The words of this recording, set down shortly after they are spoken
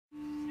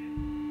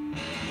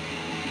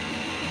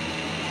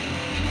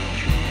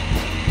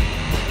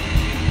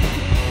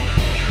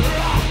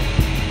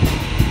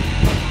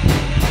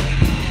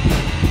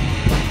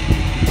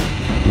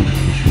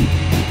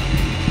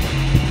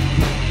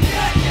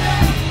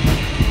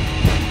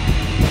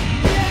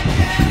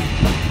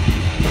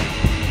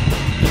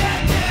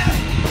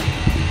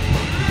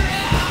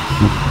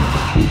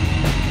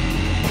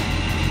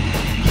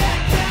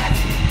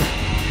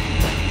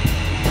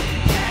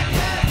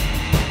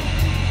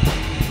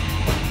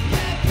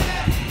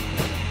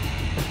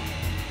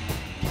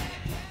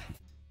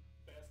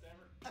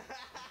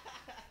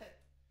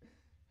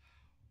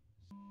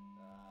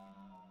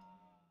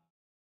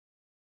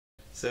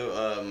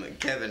So,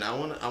 Kevin, I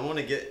want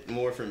to get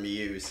more from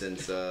you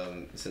since you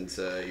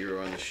were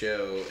on the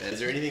show. Is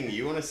there anything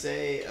you want to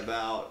say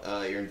about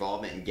your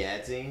involvement in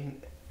Gad Zine?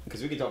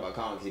 Because we can talk about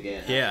comics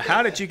again. Yeah,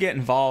 how did you get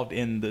involved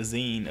in the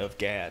zine of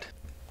Gad?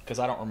 Because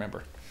I don't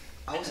remember.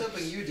 I was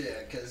hoping you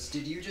did, because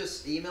did you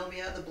just email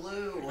me out of the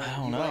blue, or I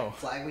don't you know. Like,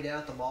 flag me down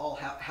at the mall?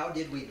 How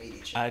did we meet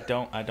each other?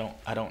 I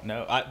don't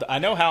know.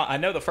 I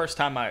know the first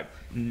time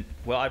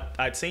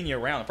I'd seen you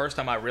around. The first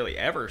time I really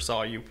ever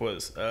saw you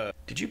was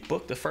did you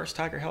book the first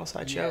Tiger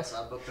Hellside show? Yes,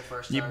 I booked the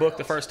first. You booked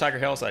the first Tiger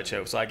Hellside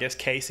show, so I guess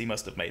Casey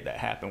must have made that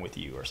happen with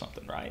you or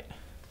something, right?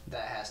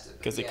 That has to.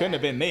 Because it couldn't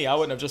have been me. I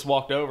wouldn't have just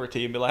walked over to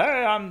you and be like,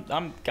 "Hey,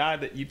 I'm guy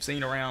that you've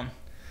seen around."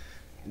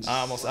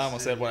 I almost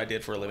said what I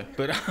did for a living,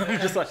 but I'm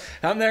just like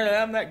I'm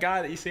that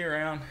guy that you see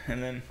around,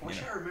 and then. I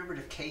wish I remembered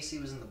if Casey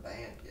was in the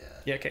band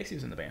yet. Yeah, Casey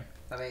was in the band.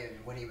 I mean,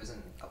 when he was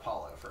in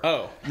Apollo for.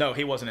 Oh no,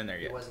 he wasn't in there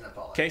yet. He wasn't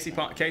Apollo.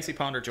 Casey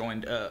Ponder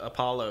joined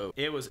Apollo.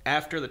 It was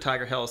after the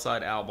Tiger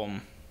Hellside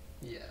album.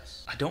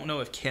 Yes. I don't know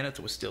if Kenneth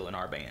was still in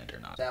our band or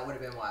not. That would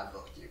have been why I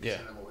booked you. Yeah. I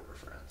remember we were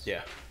friends.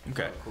 Yeah.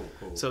 Okay. Oh,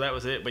 cool. So that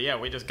was it. But yeah,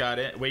 we just got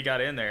in. We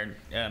got in there,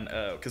 and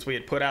because we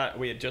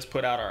had just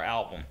put out our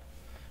album,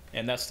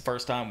 and that's the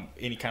first time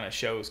any kind of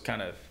shows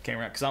kind of came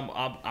around. Because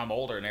I'm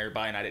older than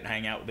everybody, and I didn't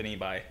hang out with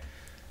anybody,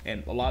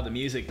 and a lot of the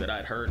music that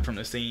I'd heard from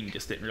the scene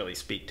just didn't really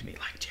speak to me,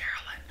 like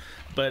Geraldine.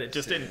 But it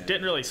just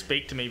didn't really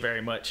speak to me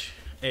very much,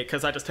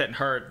 because I just hadn't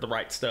heard the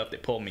right stuff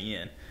that pulled me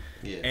in.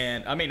 Yeah.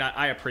 And I mean,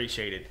 I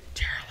appreciated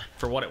Geraldine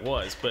for what it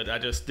was, but I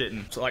just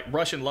didn't. So, like,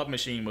 Russian Love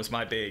Machine was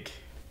my big,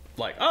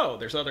 like, oh,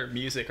 there's other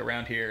music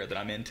around here that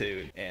I'm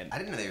into. And I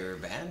didn't know they were a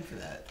band for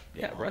that.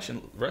 yeah,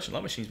 Russian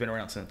Love Machine's been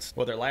around since,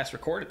 well, their last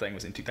recorded thing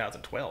was in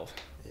 2012.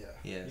 Yeah.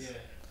 Yes. Yeah.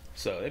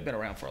 So they've been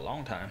around for a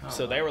long time. Oh,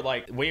 So they were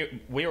like, we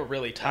were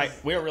really tight.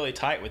 We were really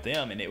tight with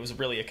them, and it was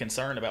really a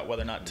concern about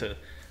whether or not to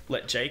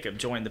let Jacob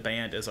join the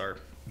band as our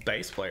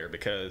bass player,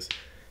 because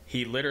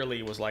he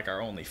literally was like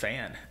our only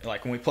fan.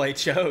 Like when we played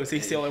shows,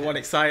 he's the only one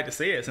excited to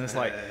see us, and it's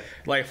like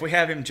if we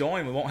have him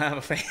join, we won't have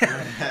a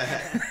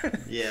fan.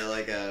 Yeah,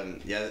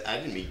 I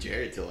didn't meet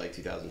Jared till like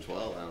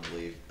 2012, I don't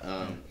believe.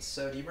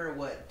 So do you remember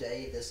what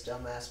day this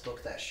dumbass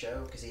booked that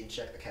show? Because he didn't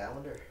check the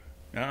calendar.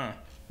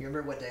 You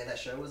remember what day that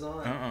show was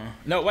on?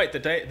 No, wait. The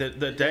day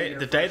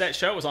first. that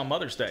show was on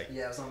Mother's Day.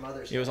 Yeah, it was on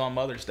Mother's Day. It was on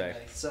Mother's Day.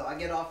 So I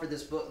get offered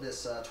this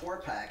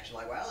tour package. I'm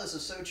like, wow, this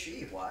is so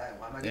cheap. Why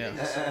am I getting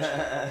this so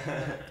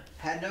cheap?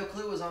 Had no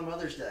clue it was on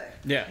Mother's Day.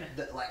 Yeah.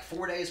 Like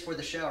 4 days before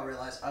the show, I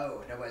realized,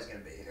 oh, nobody's gonna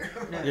be here.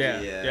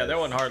 Yeah. There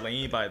wasn't hardly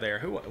anybody there.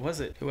 Who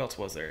was it? Who else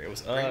was there? It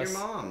was Bring us. your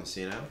moms,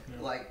 you know?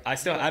 Like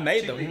I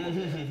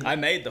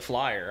made the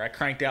flyer. I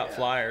cranked out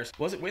flyers.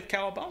 Was it with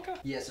Cowabunga?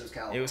 yes, it was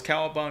Cal. It was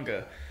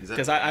Cowabunga. Is that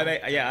Because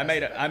the I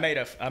made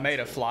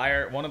a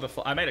flyer.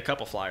 I made a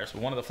couple flyers,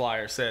 but one of the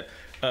flyers said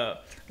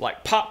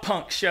like pop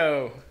punk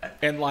show,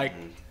 and like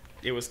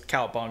it was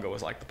Cowabunga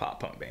was like the pop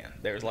punk band.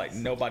 There was like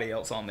nobody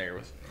else on there.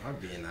 I'd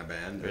be in that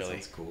band. That Really?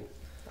 sounds cool.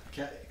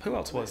 Who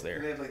else was there?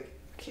 They have like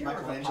Can't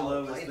remember if Michelangelo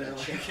Apollo was played there. that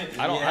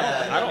show.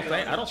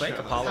 I don't think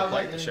Apollo How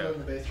played the Lightning show. in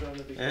the bass drum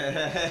would be cool.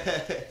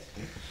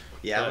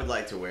 Yeah, I would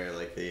like to wear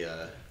like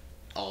the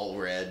all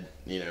red,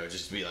 you know,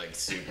 just be like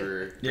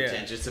super Yeah.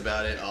 pretentious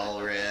about it,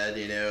 all red,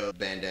 you know,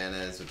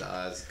 bandanas with the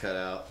eyes cut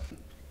out.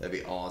 That'd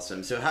be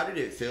awesome. So how did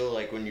it feel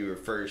like when you were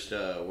first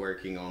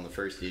working on the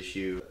first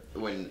issue,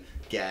 when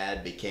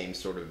Gad became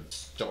sort of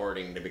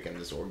starting to become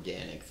this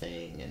organic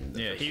thing? And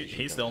Yeah,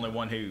 he's the only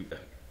one who.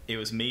 It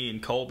was me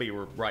and Colby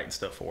were writing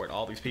stuff for it.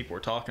 All these people were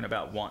talking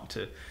about wanting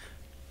to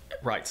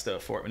write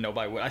stuff for it, but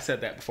nobody would. I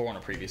said that before on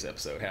a previous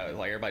episode, how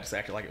like everybody just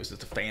acted like it was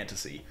just a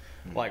fantasy.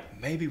 Like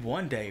maybe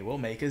one day we'll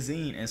make a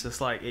zine, and it's just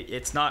like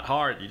it's not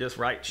hard. You just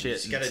write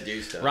shit. You just gotta do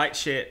stuff. Write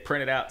shit,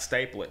 print it out,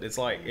 staple it. It's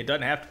like it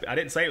doesn't have to. I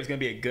didn't say it was gonna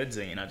be a good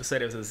zine. I just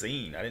said it was a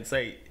zine. I didn't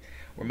say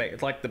we're making.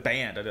 It's like the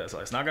band. It's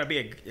not gonna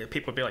be a.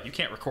 People would be like, you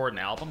can't record an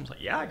album. It's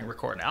like, yeah, I can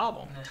record an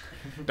album.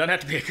 Doesn't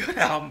have to be a good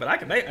album, but I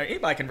can make.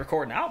 Anybody can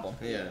record an album.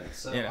 Yeah.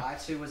 So Yeah. I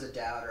too was a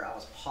doubter. I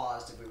was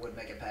positive we wouldn't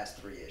make it past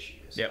 3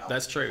 issues. Yep, I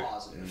that's was true.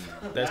 Positive.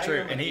 That's Now true,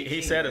 you're and he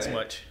 18, said as right?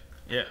 much.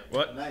 Yeah.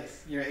 What?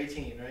 Nice. You're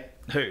 18, right?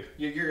 Who?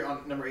 You're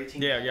on number 18.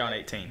 Yeah, you're on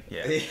 18.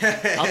 Yeah.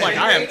 I'm like,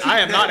 I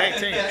am not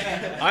 18.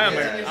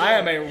 I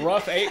am a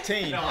rough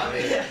 18. No, I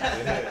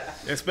mean,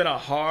 It's been a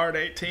hard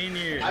 18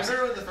 years. I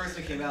remember when the first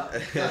one came out.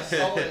 I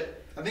saw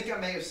it. I think I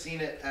may have seen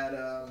it at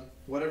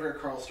whatever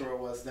Carl store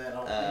was then.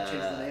 I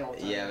changed the name all the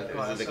time. Yeah, But-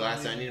 was it the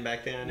Glass Onion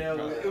back then?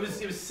 No, it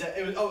was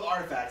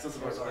Artifacts. That's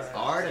what it was.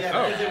 Artifacts.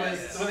 Yeah, because it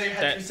was when they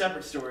had That- 2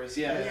 separate stores.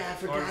 Yeah. Yeah, I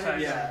forgot.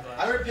 Artifacts. Yeah,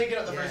 I remember picking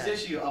up the first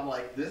issue. I'm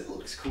like, this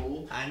looks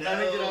cool. I And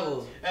picked it up,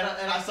 know. and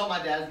I saw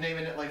my dad's name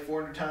in it like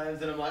 400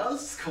 times, and I'm like, oh,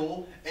 this is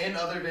cool. And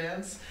other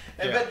bands.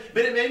 And, Yeah.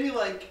 but it made me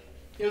like,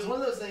 it was one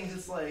of those things.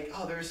 It's like,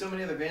 oh, there are so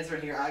many other bands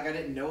around here I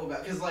didn't know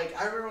about. Because like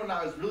I remember when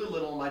I was really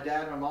little, my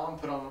dad and my mom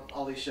put on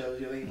all these shows.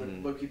 You know, they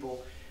would book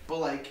people. But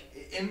like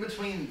in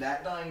between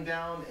that dying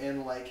down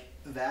and like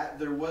that,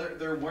 there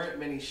weren't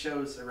many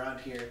shows around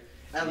here.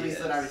 at least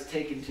that I Yes. was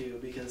taken to,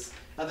 because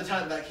at the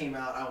time that came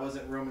out, I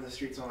wasn't roaming the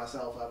streets by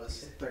myself. I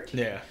was 13.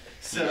 Yeah.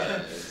 So,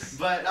 Yes.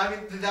 but I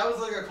mean, that was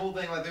like a cool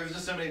thing. Like, there was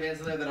just so many bands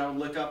in there that I would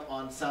look up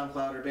on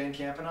SoundCloud or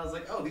Bandcamp, and I was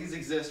like, oh, these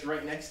exist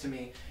right next to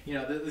me. You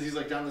know, these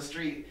like down the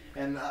street,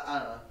 and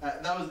I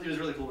don't know. It was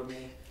really cool to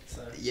me.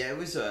 So. Yeah, it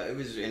was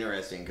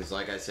interesting because,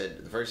 like I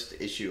said, the first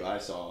issue I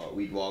saw,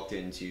 we'd walked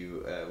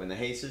into when the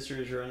Hay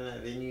Sisters were running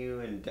that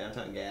venue in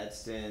downtown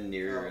Gadsden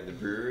near the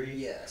brewery.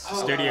 Yes.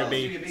 Oh, Studio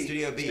B.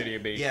 Studio B. Studio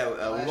B. Yeah, we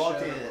Last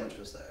walked show, in. Roach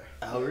was there.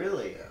 Oh,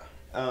 really? Yeah.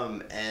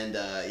 And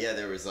yeah,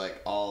 there was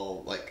like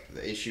all like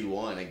the issue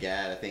 1 of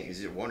GAD. I think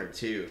is it 1 or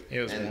 2? It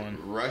was and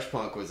 1. Rush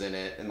Punk was in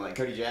it, and like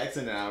Cody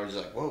Jackson and I were just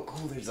like, "Whoa,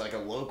 cool! There's like a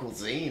local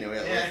zine." And we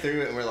Yeah. went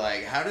through it, and we're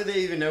like, "How do they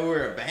even know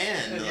we're a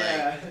band?"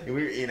 Yeah. Like,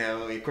 we, you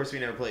know, of course, we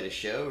never played a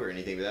show or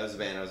anything, but that was a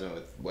band I was in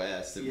with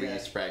Wes. That we Yeah.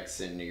 used to practice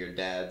in your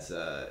dad's,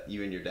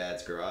 you and your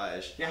dad's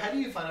garage. Yeah, how do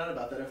you find out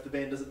about that if the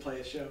band doesn't play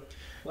a show?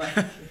 Like,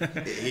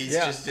 He's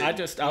Yeah, just, I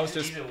was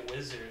just He's a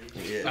wizard.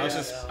 Yeah.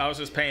 I was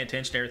just paying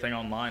attention to everything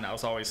online. I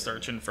was always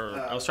searching for.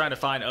 I was trying to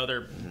find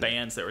other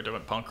bands that were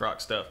doing punk rock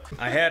stuff.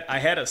 I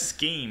had a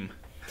scheme.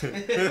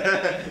 Did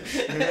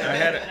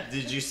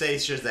you say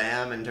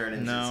Shazam and turn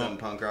into No. some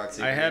punk rock?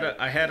 I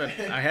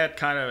had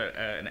kind of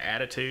an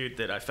attitude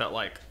that I felt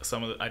like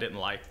I didn't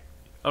like.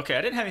 Okay,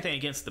 I didn't have anything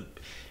against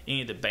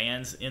any of the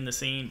bands in the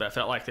scene, but I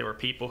felt like there were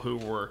people who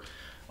were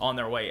on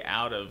their way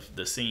out of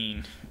the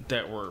scene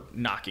that were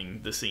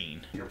knocking the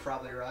scene. You're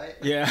probably right.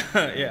 Yeah,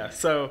 yeah.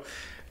 So,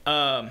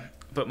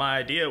 but my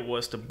idea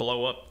was to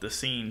blow up the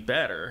scene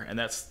better, and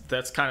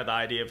that's kind of the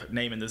idea of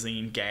naming the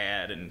zine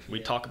GAD. And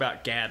we talk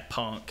about GAD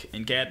punk,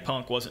 and GAD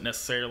punk wasn't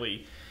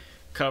necessarily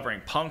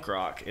covering punk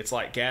rock. It's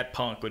like GAD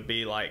punk would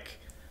be like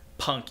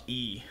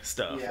punk-y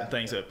stuff Yeah. and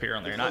things that appear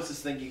on the there. And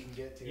closest thing you can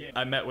get to.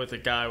 I met with a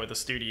guy with a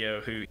studio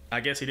who,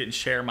 I guess he didn't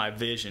share my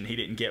vision. He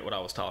didn't get what I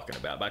was talking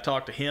about. But I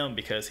talked to him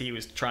because he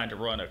was trying to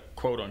run a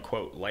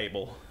quote-unquote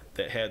label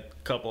that had a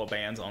couple of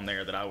bands on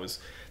there that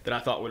I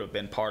thought would have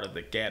been part of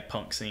the GAD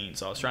punk scene.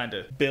 So I was trying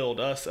to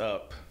build us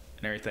up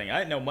and everything. I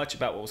didn't know much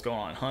about what was going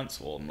on in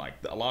Huntsville, and like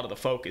a lot of the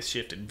focus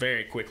shifted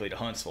very quickly to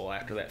Huntsville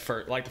after that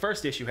first. Like the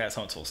first issue has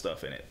Huntsville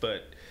stuff in it,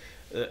 but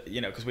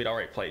you know, because we'd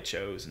already played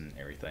shows and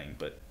everything.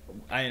 But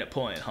I ended up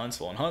pulling in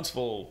Huntsville, and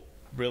Huntsville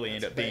really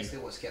ended up being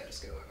Basically what's kept us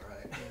going,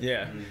 right?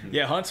 yeah,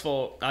 yeah.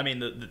 Huntsville. I mean,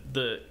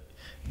 the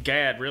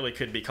GAD really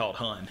could be called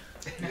Hun.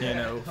 You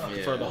know,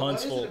 Yeah. for the What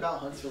is Huntsville. it about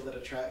Huntsville that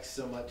attracts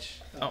so much?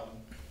 Oh.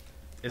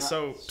 It's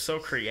so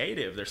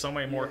creative. There's so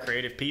many more Yeah.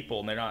 creative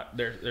people, and they're not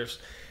there's.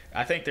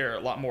 I think they're a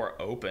lot more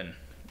open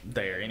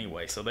there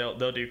anyway. So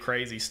they'll do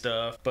crazy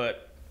stuff,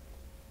 but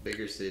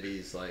bigger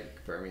cities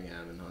like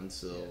Birmingham and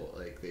Huntsville,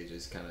 like they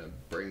just kind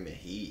of bring the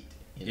heat.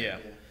 You know? Yeah.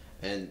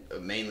 And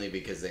mainly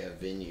because they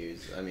have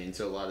venues. I mean,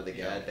 so a lot of the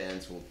GAD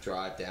bands will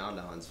drive down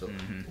to Huntsville,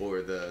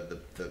 or the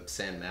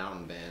Sand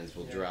Mountain bands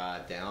will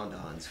drive down to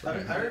Huntsville. I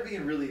remember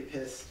being really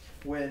pissed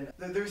when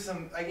there's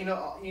some, like, you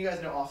know, you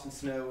guys know Austin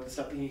Snow and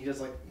stuff, and he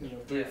does like, you know,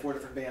 3 or 4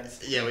 different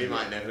bands. Yeah, we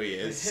might know who he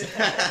is.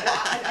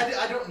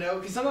 I don't know,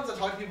 because sometimes I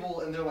talk to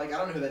people and they're like, I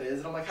don't know who that is,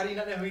 and I'm like, how do you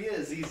not know who he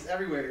is? He's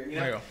everywhere, you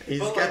know. Yeah. He's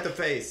But, got like, the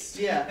face.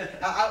 Yeah,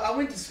 I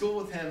went to school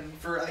with him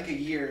for I think a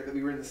year that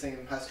we were in the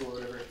same high school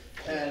or whatever,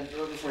 and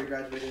before he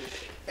graduated.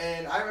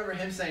 And I remember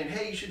him saying,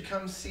 "Hey, you should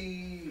come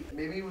see."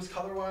 Maybe it was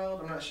Color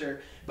Wild. I'm not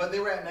sure, but they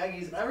were at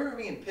Maggie's, and I remember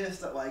being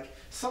pissed that like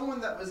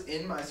someone that was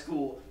in my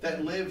school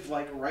that lived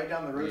like right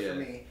down the road Yeah. from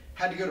me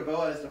had to go to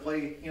Boaz to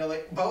play. You know,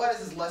 like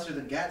Boaz is lesser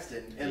than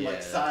Gadsden in like Yeah.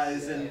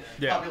 size and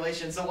Yeah.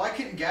 population. So why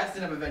couldn't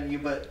Gadsden have a venue,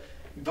 but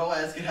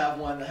Boaz could have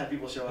one that had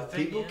people show up? The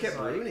thing People is, kept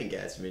like, ruining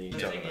Gadsden. You The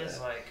talk thing about is,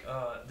 that.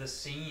 like, the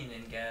scene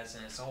in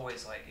Gadsden, it's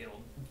always like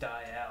it'll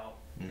die out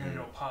Mhm. and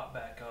it'll pop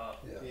back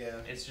up. Yeah,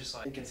 It's just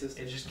like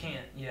inconsistent. it just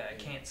can't. Yeah, it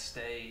can't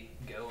stay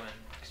going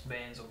because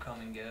bands will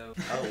come and go.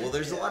 Oh, well,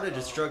 there's a lot of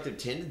destructive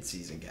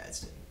tendencies in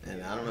Gadsden.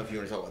 And I don't know if you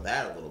want to talk about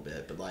that a little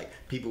bit, but like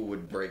people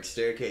would break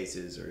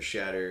staircases or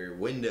shatter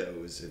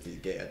windows at these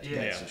Gadsden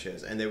Yeah.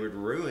 shows, and they would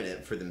ruin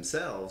it for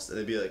themselves. And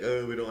they'd be like,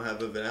 "Oh, we don't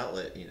have an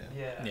outlet," you know.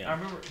 Yeah. Yeah. I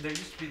remember there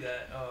used to be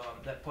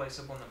that place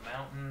up on the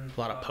mountain. A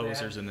lot of they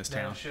posers had- in this they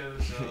had town.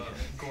 shows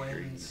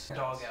Glenn's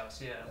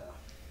Doghouse. Yeah.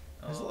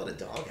 There's a lot of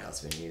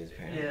doghouse venues,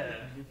 apparently. Yeah.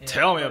 yeah.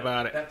 Tell me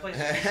about it. That place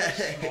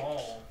was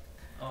small,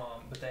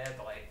 but they had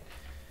like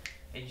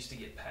it used to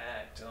get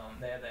packed.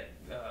 They had that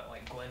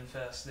like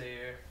Glenfest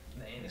there.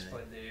 The Andy's Yeah.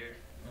 played there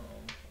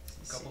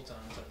a couple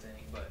times, I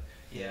think. But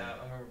yeah,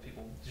 I remember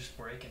people just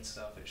breaking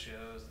stuff at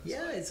shows. And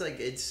Yeah, like, it's like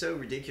it's so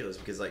ridiculous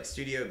because like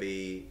Studio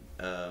B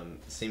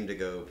seemed to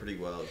go pretty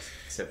well,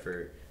 except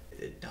for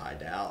it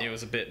died out. It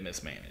was a bit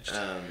mismanaged.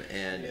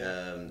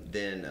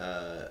 Then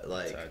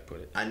like That's how I'd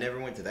put it. I never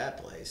went to that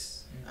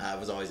place. I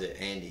was always at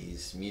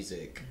Andy's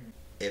Music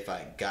if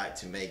I got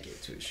to make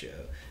it to a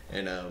show.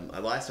 And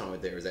last time I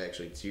went there was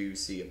actually to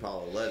see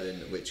Apollo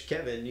 11, which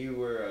Kevin, you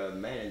were a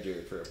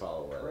manager for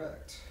Apollo 11.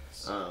 Correct.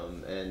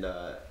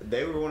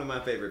 They were one of my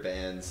favorite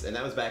bands, and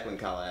that was back when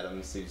Kyle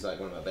Adams, he was like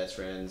one of my best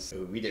friends.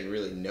 We didn't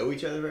really know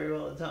each other very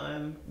well at the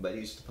time, but he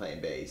used to play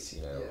bass,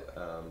 you know.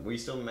 Yeah. Were you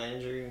still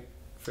managing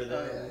for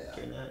them yeah.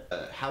 during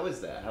that? How is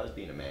that? How is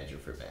being a manager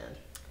for a band?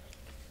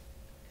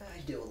 I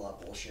deal with a lot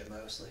of bullshit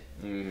mostly.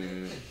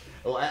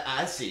 Well,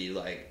 I see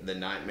like the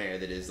nightmare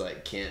that is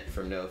like Kent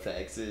from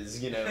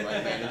NoFX's, like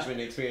management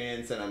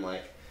experience, and I'm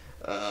like,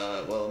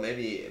 well,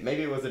 maybe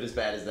it wasn't as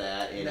bad as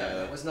that,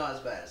 No, it was not as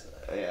bad as that.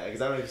 Yeah,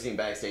 because I don't know if you've seen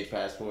Backstage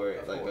Passport,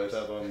 Of like course.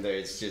 both of them.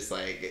 There's just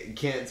like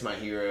Kent's my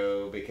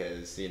hero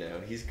because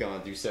he's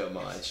gone through so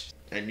much.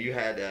 And you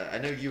had, I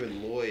know you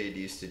and Lloyd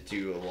used to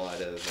do a lot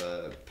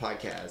of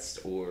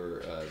podcasts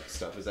or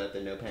stuff. Was that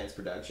the No Pants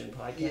Production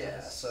podcast? Yeah,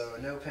 so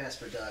No Pants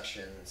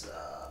Productions,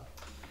 I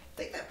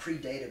think that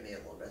predated me a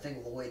little bit. I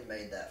think Lloyd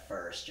made that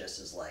first just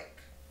as like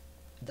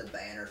the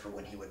banner for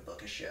when he would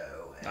book a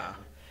show. And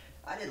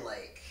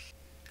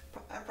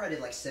I probably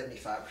did like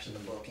 75% of the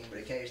booking, but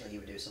occasionally he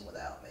would do some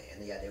without me.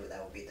 And the idea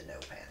that would be the No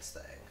Pants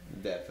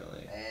thing.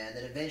 Definitely. And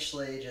then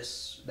eventually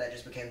that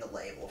just became the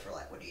label for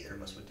like when either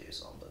of us would do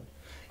something.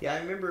 Yeah, I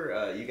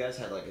remember you guys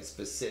had like a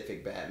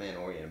specific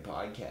Batman-oriented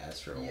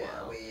podcast for a while.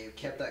 Yeah, we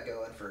kept that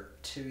going for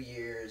 2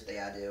 years.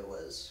 The idea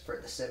was for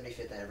the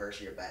 75th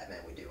anniversary of Batman,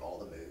 we do all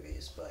the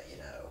movies. But,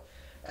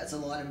 that's a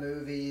lot of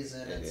movies,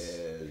 and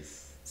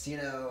it's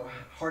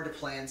hard to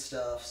plan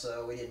stuff,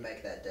 so we didn't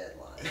make that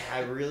deadline. I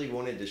really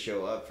wanted to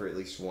show up for at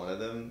least one of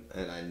them,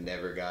 and I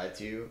never got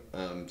to,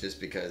 just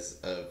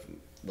because of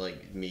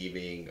like me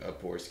being a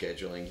poor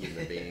scheduling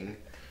human being.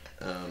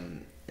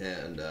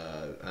 And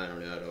I don't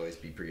know, I'd always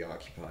be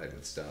preoccupied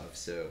with stuff.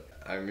 So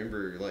I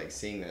remember like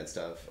seeing that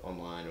stuff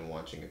online and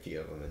watching a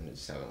few of them and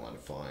just having a lot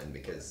of fun,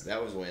 because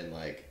that was when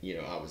like,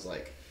 I was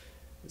like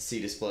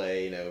C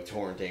Display,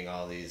 torrenting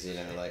all these,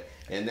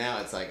 and now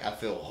it's like I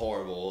feel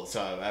horrible,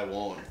 so I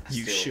won't.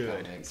 You steal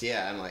should. comics.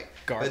 Yeah, I'm like,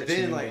 Garbage but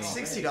then in like the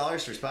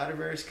 $60 for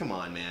Spider-Verse, come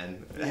on,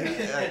 man. Am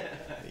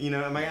I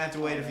gonna have to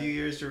wait a few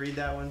years to read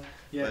that one?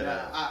 Yeah, But,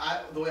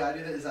 I the way I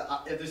do that is that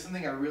if there's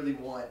something I really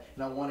want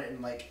and I want it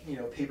in like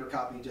paper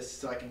copy just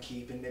so I can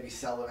keep and maybe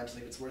sell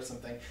eventually if it's worth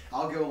something,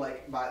 I'll go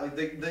like buy like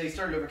they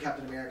started over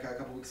Captain America a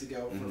couple weeks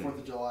ago for 4th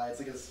of July. It's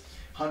like his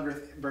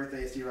 100th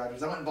birthday of Steve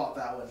Rogers. I went and bought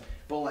that one,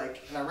 but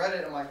and I read it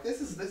and I'm like,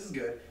 this is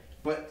good.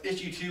 But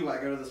issue 2, I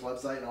go to this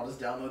website and I'll just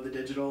download the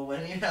digital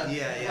and and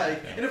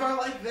if I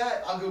like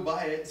that, I'll go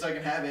buy it so I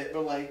can have it.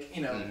 But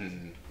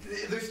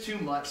there's too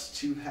much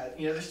to have.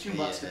 There's too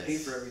much to pay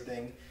for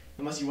everything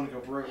unless you want to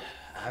go broke.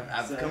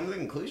 I've come to the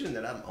conclusion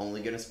that I'm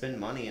only going to spend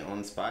money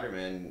on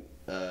Spider-Man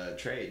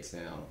trades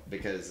now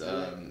because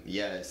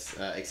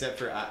except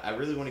for I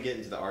really want to get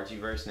into the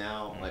Archieverse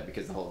now, like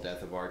because the whole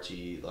death of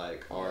Archie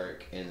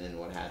arc and then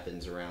what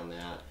happens around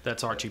that.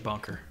 That's Archie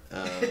Bunker.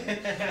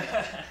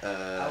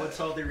 I would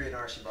totally read an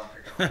Archie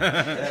Bunker.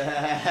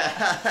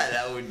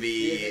 That would The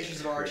be. Adventures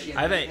of Archie and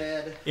I think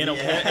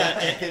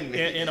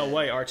Meathead. in a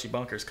way, Archie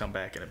Bunker's come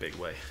back in a big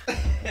way.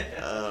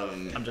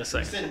 I'm just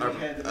saying. Send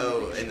Meathead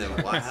to In the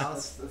White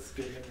House. That's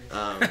good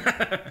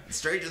memory.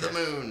 Straight to the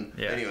moon.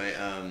 Yeah. Anyway,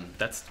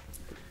 That's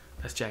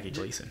Jackie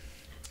Gleason.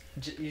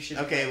 You should.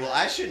 okay, well,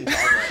 I shouldn't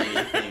talk about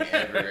anything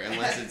ever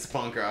unless it's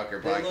punk rock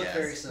or They podcast. look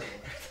very similar.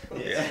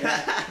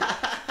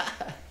 Yeah.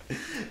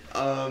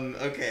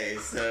 Okay,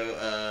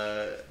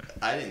 so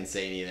I didn't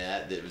say any of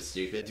that. That was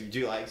stupid. Do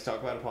you like to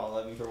talk about Apollo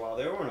 11 for a while?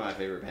 They were one of my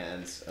favorite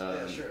bands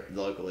Sure.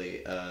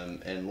 locally.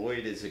 And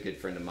Lloyd is a good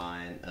friend of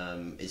mine.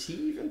 Is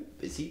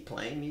he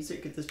playing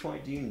music at this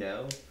point? Do you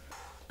know?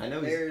 I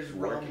know There's he's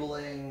working.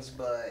 rumblings,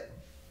 but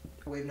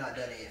we've not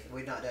done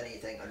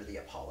anything under the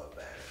Apollo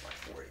banner in like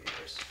 4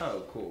 years.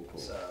 Oh, cool.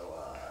 So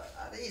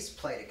I think he's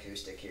played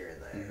acoustic here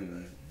and there.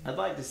 Mhm. I'd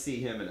like to see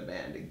him in a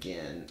band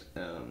again.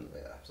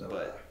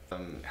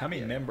 How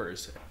many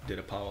members did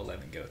Apollo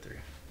 11 go through?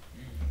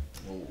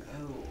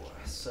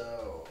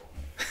 So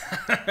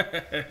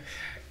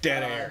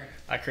Dead air.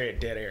 I create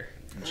dead air.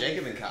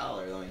 Jacob and Kyle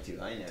are the only two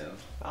I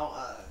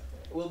know.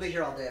 we'll be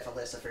here all day if I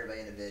list off everybody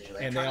individually.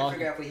 I'm And trying they to all-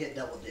 figure out if we hit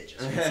double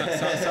digits. Some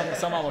of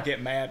them will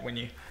get mad when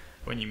you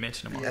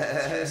mention them.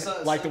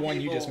 Like the Some one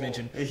you just people-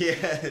 mentioned.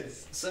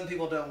 Yes. Some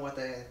people don't want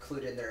to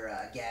include in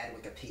their GAD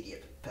Wikipedia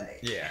page.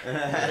 Yeah.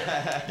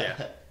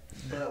 Yeah.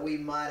 But we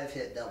might have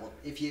hit double.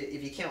 If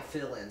you count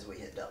fill-ins, we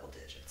hit double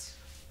digits.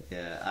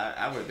 Yeah,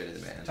 I would have been in the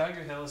band.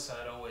 Tiger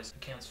Hillside always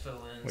counts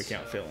fill-ins. We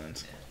count so,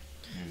 fill-ins.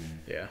 Yeah.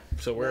 Yeah.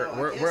 So No, I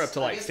we're guess- up to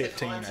like I guess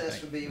 15. The I contest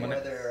think. would be When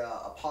whether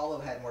Apollo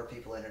had more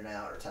people in or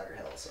out, or Tiger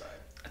Hillside.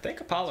 I think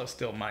Apollo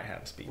still might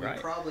have us beat, We right?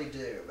 probably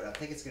do, but I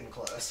think it's getting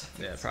close.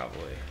 Yeah,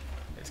 probably.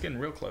 It's getting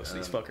real close.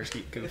 These fuckers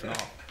keep goofing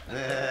off.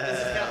 This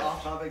is kind of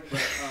off topic,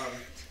 but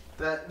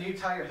that new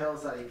Tiger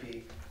Hillside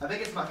EP, I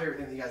think it's my favorite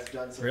thing that you guys have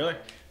done so Really?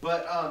 far.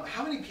 But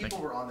how many people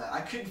were on that?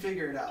 I couldn't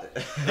figure it out.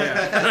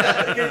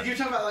 Yeah. You're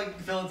talking about like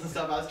villains and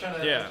stuff. I was trying to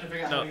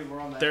figure out how many were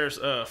on that. There's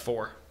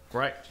 4,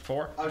 right?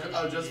 4.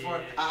 Just for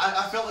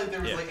I felt like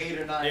there was Yeah. like 8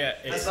 or 9. Yeah,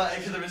 That's not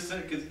because there was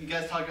because you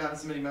guys talked about having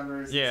so many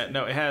members. Yeah,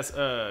 no, it has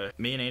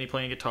me and Andy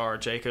playing guitar,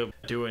 Jacob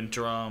doing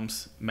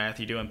drums,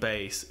 Matthew doing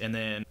bass, and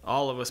then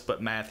all of us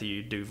but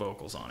Matthew do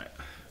vocals on it.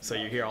 So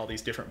you hear all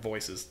these different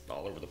voices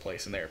all over the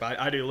place in there. But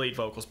I do lead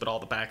vocals, but all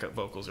the backup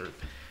vocals are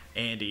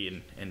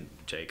Andy and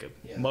Jacob.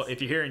 Yes.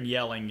 If you're hearing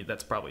yelling,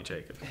 that's probably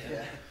Jacob.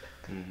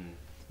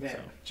 Yeah. Man, So.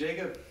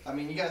 Jacob. I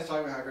mean, you guys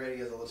talk about how great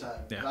he is all the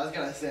time. Yeah. But I was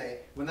gonna say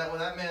when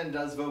that man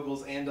does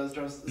vocals and does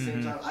drums at the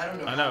same time, I don't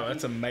know. I how know, he-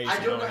 that's amazing.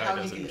 I don't know how how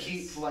he he does can it.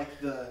 keep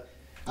like the.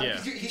 I mean,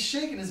 Yeah. he's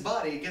shaking his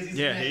body because he's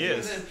Yeah, he doing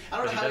is. this. I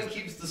don't know But he how he does-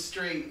 keeps the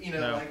straight.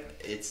 No. Like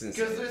It's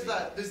insane. because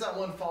there's that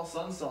one False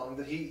Sun song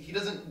that he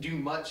doesn't do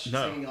much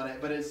No. singing on it,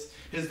 but it's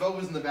his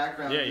vocals in the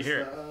background. Yeah, you just, hear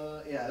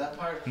it. Yeah, that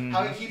part. Mhm.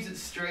 How he keeps it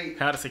straight.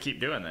 How does he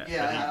keep doing that?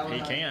 Yeah, I But don't he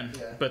know. can.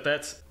 Yeah. But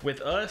that's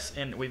with us,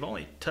 and we've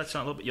only touched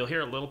on a little bit. You'll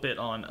hear a little bit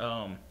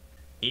on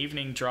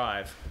Evening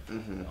Drive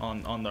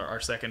on our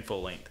second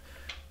full length.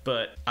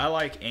 But I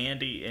like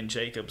Andy and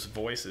Jacob's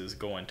voices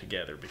going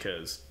together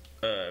because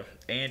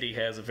Andy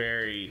has a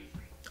very,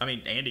 I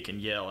mean, Andy can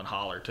yell and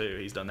holler too.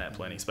 He's done that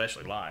plenty,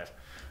 especially live.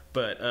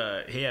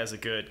 But he has a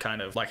good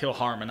kind of, like, he'll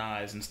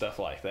harmonize and stuff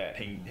like that.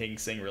 He can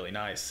sing really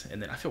nice.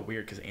 And then I feel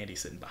weird because Andy's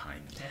sitting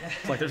behind me.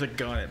 It's like there's a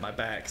gun at my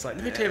back. It's like,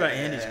 let me tell you about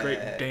Andy's great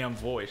damn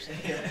voice.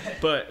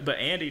 But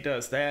Andy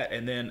does that,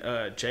 and then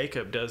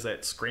Jacob does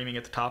that screaming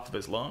at the top of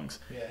his lungs.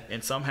 Yeah.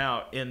 And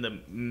somehow in the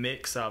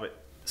mix of it,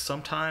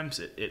 sometimes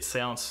it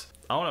sounds,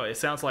 I don't know, it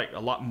sounds like a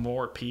lot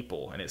more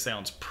people, and it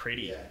sounds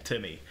pretty Yeah. to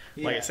me.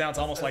 Like, Yeah, it sounds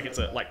almost like that's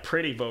it's like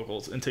pretty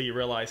vocals until you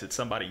realize it's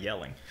somebody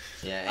yelling.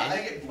 Yeah, I Andy,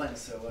 think it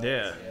blends so well.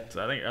 Yeah.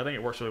 So I think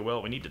it works really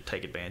well. We need to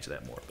take advantage of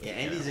that more. yeah,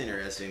 Andy's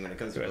interesting when it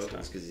comes to Who has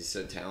vocals time? because he's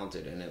so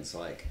talented, and it's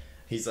like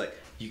he's like,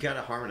 you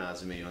gotta harmonize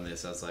with me on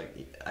this. I was like,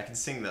 I can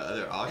sing the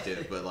other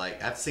octave, but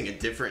like I have to sing a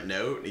different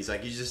note. And he's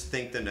like, you just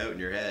think the note in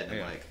your head. And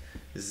Yeah. I'm like,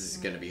 this is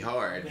gonna be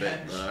hard, but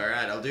all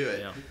right, I'll do it.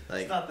 Yeah.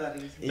 Like It's not that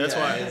easy. That's yeah,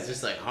 why- it's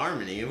just like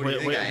harmony. What do you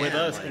think I With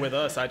am? us, Like, with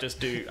us, I just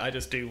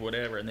do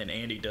whatever, and then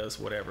Andy does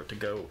whatever to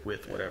go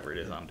with whatever it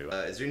is I'm doing.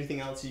 is there anything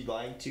else you'd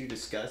like to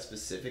discuss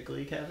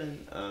specifically,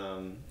 Kevin?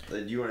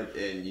 That you want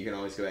to, and you can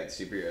always go back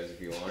to superheroes if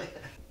you want.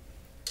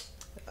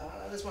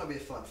 This might be a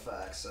fun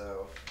fact.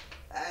 So,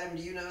 Adam,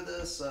 do you know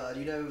this? Do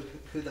you know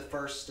who the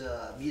first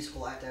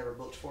musical act I ever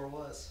booked for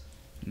was?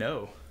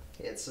 No.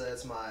 It's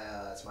my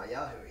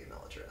Yahoo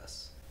email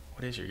address.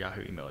 What is your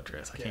Yahoo email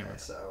address? I can't remember.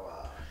 So,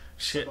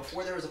 Shit. so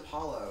before there was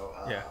Apollo,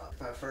 Yeah.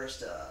 my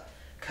first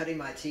cutting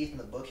my teeth in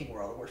the booking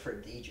world, I worked for a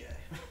DJ.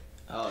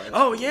 Oh, that's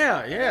Oh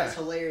yeah, And yeah. It's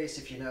hilarious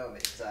if you know me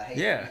because I hate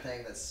Yeah.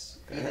 anything that's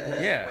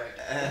Yeah. Right.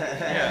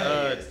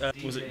 Yeah.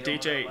 Was it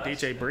DJ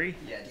DJ Bree?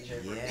 Yeah,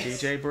 DJ. Bree.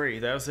 Yes. DJ Bree.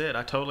 That was it.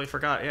 I totally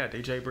forgot. Yeah,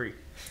 DJ Bree.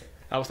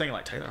 I was thinking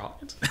like Taylor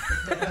Hawkins.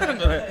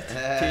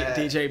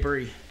 DJ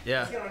Bree.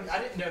 Yeah. I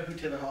didn't know who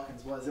Taylor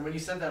Hawkins was, and when you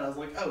said that, I was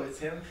like, "Oh, it's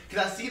him."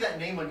 Because I see that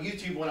name on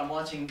YouTube when I'm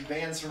watching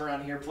bands from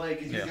around here play.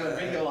 Because he's Yeah. going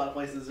video a lot of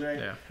places, right?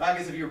 Yeah. I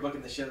guess if you were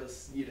booking the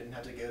shows, you didn't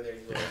have to go there.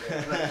 You were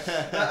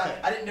there. But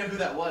I didn't know who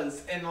that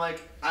was, and like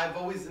I've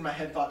always in my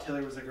head thought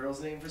Taylor was a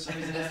girl's name for some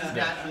reason. It's just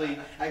naturally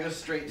I go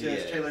straight to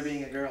Yes. Taylor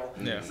being a girl.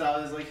 Yeah. So I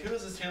was like, "Who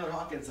is this Taylor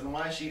Hawkins, and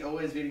why is she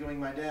always videoing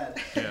my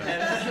dad?" Yeah.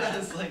 And I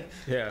was like,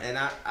 Yeah. And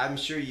I'm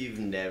sure you've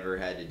never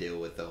had to deal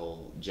with the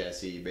whole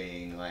Jessie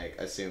being like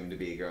assumed to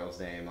be a girl's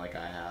name like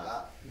I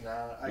have.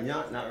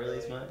 Not really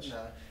as much?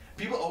 No.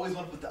 People always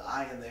want to put the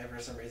I in there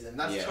for some reason.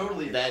 That's Yeah,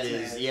 totally that man.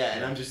 is, yeah,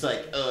 and I'm just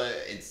like,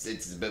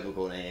 it's a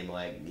biblical name,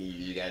 like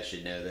you guys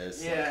should know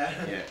this. Yeah.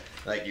 Like, yeah,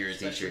 like you're a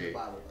Especially teacher. the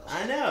Bible Belt.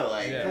 I know,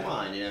 like, Yeah. come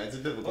on, you know, it's a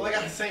biblical. Well, like I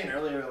name. was saying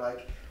earlier,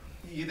 like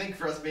you think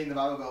for us being the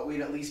Bible Belt,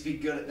 we'd at least be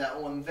good at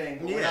that one thing.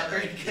 But we're not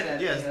very good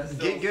at it. Yes, you know, so-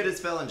 get good at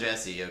spelling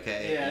Jesse,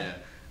 okay? Yeah. You know,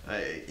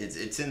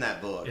 it's in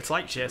that book. It's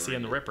like Jesse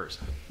and the Rippers.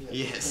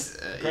 Yes.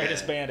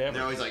 Greatest yeah. band ever.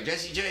 They're always like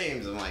Jesse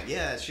James. I'm like,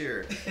 yeah,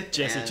 sure.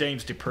 Jesse And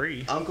James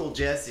Dupree. Uncle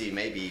Jesse,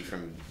 maybe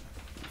from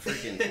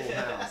freaking Full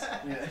House.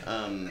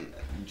 Yeah.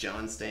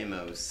 John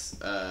Stamos.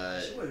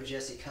 You should know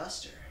Jesse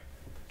Custer.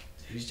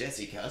 Who's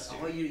Jesse Custer?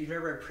 Oh, you've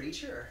never read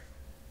Preacher?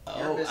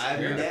 Oh, missing- I've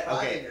you're okay.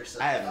 finding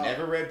yourself. I have Oh.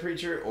 never read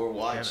Preacher or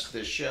watched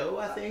the show.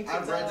 I think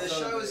I've read The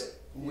some of show's it.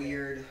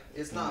 weird.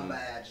 It's not Mm.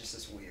 bad, just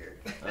it's weird.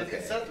 Okay.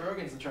 It's Seth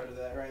Rogen's in charge of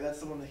that, right? That's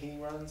the one that he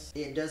runs.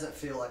 It doesn't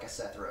feel like a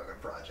Seth Rogen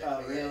project.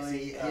 Oh, but yes, really?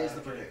 He is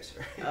the Okay.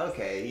 producer.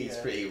 Okay, he's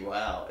Yeah. pretty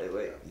wow.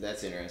 Wait,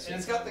 that's interesting.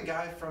 And it's got the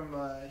guy from,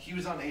 he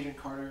was on Agent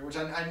Carter, which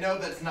I know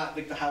that's not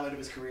like the highlight of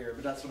his career,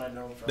 but that's what I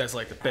know him from. That's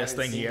like the best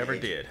haven't thing he seen ever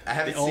Agent- did. I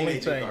haven't the seen only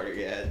Agent thing. Carter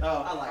yet. Oh,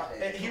 I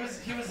like Agent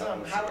he was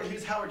Howard. He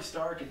was Howard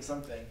Stark in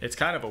something. It's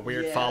kind of a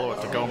weird Yeah,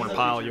 follow-up to oh, Gomer he's a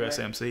Pyle preacher, right?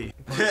 USMC.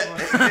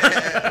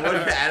 What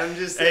did Adam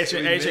just say? We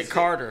Agent missed it.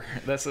 Carter.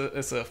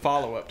 It's a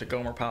follow-up to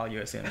Gomer Pyle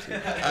USMC.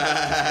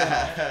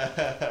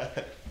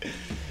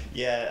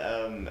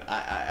 Yeah,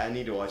 I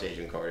need to watch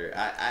Agent Carter.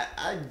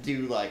 I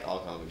do like all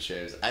comic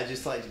shows. I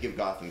just like to give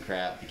Gotham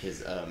crap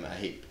because I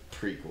hate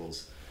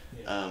prequels.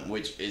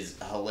 Which is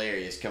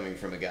hilarious coming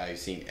from a guy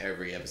who's seen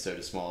every episode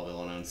of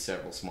Smallville and owns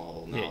several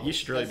Smallville novels. Yeah, you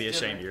should really That's be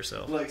ashamed different. of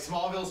yourself. Look,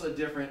 Smallville's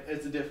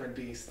it's a different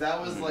beast.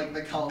 That was like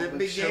the comic The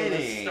book show that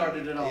beginning.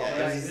 started it all, Yeah.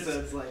 right? It's- So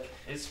it's like,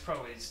 It's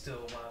probably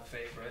still my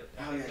favorite.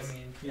 Oh, yes. I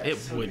mean, yeah, It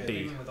it's so would good. be.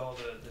 even with all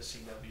the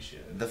CW shows.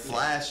 The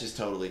Flash is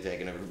totally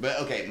taken over. But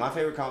okay, my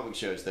favorite comic book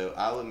shows, though,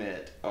 I'll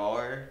admit,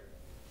 are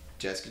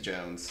Jessica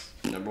Jones,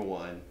 number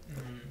one.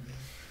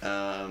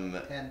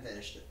 Mhm. Hadn't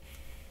finished it.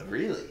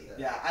 Really?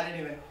 Yeah, I didn't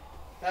even.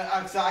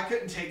 So I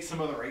couldn't take some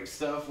of the rape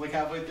stuff like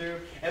halfway through,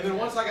 and then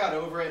once I got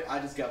over it, I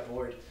just got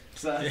bored.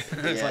 So It's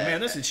like,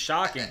 man, this is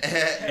shocking,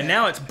 and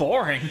now it's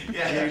boring.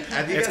 yeah.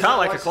 It's kind of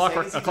like a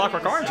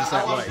Clockwork Orange is I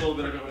that watched a way. little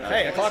bit of it. when I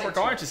Hey, a was- Clockwork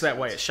Orange is that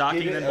way. It's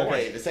shocking and then boring.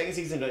 Okay, the second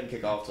season doesn't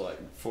kick off till like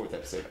 4th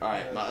episode. All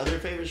right, my other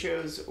favorite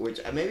shows,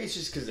 which maybe it's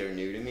just because they're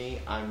new to me,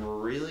 I'm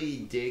really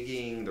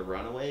digging The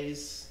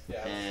Runaways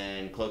Yeah.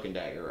 and Cloak and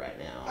Dagger right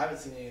I now. haven't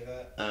seen any of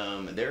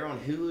that. They're on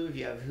Hulu if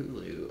you have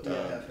Hulu. Yeah,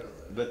 definitely.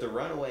 But The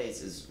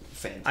Runaways is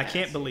fantastic. I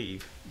can't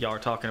believe y'all are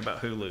talking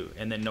about Hulu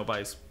and then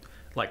nobody's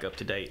like up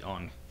to date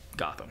on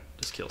Gotham.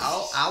 Just kills me.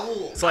 I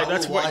will. It's like, I will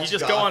that's what- you watch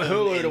just go on Gotham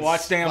Hulu to in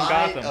watch damn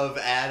spite Gotham. Of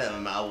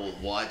Adam, I will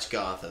watch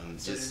Gotham.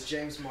 So does Just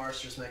James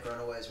Marsters make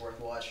Runaways worth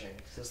watching?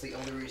 That's the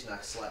only reason I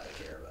slightly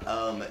care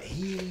about.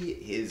 he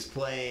is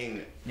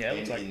playing Yeah, it an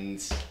looks like-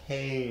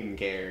 insane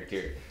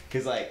character.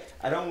 Cause like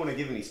I don't want to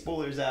give any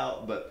spoilers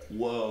out, but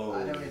whoa.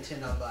 I don't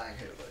intend on buying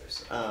Hulu.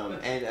 So.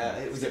 And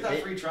it was Get a that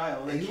bit. free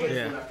trial. They Yeah. canceled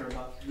it after a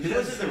month. Who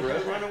was it? The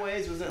Road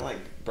Runaways? Wasn't it like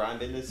Brian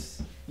Bendis?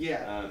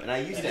 Yeah. And I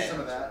used I to did some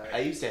of that. I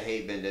used to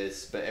hate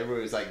Bendis, but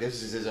everyone was like,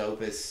 "This is his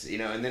opus," you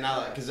know. And then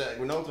because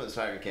when Ultimate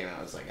Spider-Man came out,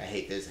 I was like, "I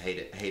hate this, hate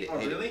it, hate it, Oh,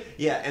 hate really? it."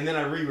 Yeah. And then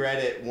I reread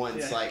it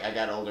once, Yeah. like I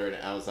got older,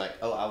 and I was like,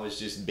 "Oh, I was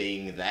just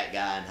being that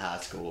guy in high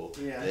school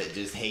Yeah. that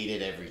just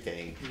hated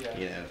everything," Yeah.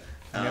 you know.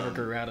 I never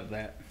grew out of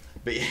that.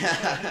 But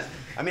yeah,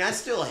 I mean, I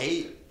still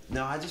hate.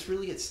 No, I just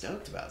really get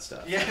stoked about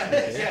stuff. Yeah,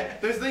 yeah.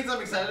 There's things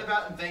I'm excited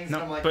about and things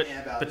that I'm like, but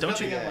about. but There's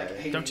don't you nothing I'm, like,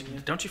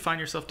 hating. don't you find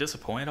yourself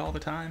disappointed all the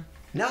time?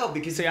 No,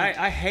 because See,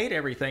 I hate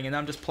everything, and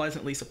I'm just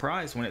pleasantly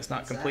surprised when it's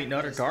not complete and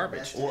utter Exactly, garbage.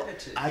 it's the Well,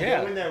 attitude. I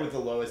Yeah. go in there with the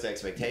lowest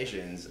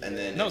expectations, and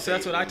then No, if so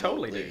that's they what I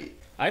totally do. remotely-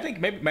 I think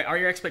maybe are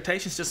your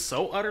expectations just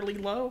so utterly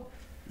low?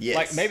 Yes.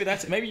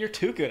 Like maybe you're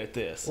too good at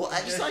this. Well,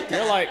 I just like to.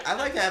 You're like- I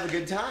like to have a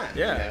good time.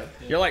 Yeah, You know?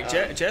 you're like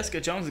Jessica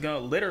Jones is gonna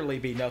literally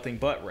be nothing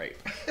but rape,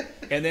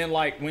 and then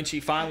like when she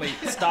finally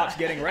stops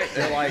getting raped,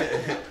 you're like,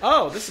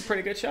 oh, this is a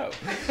pretty good show.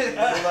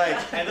 But,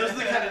 like, And those are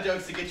the kind of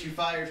jokes that get you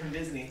fired from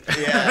Disney.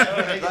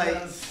 yeah, Making like,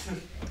 those-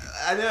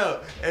 I know.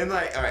 And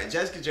like, all right,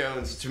 Jessica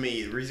Jones, to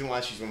me, the reason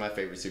why she's one of my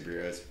favorite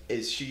superheroes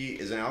is she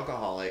is an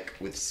alcoholic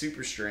with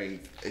super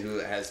strength who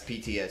has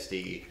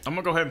PTSD. I'm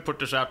gonna go ahead and put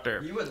this out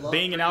there. You would love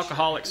Being an for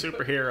alcoholic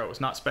superhero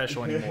is not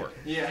special anymore.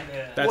 Yeah.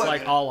 Yeah. That's What?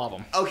 like all of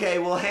them. Okay,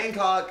 well,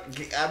 Hancock,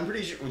 I'm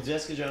pretty sure, was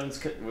Jessica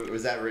Jones,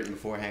 was that written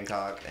before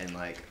Hancock? And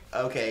like,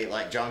 okay,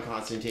 like John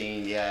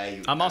Constantine, yeah.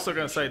 I'm also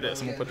gonna say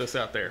this. I'm gonna put this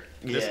out there.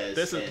 Yes,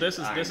 This and is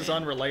Iron Man.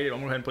 unrelated. I'm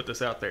gonna go ahead and put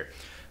this out there.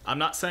 I'm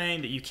not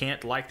saying that you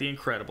can't like The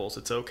Incredibles.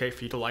 It's okay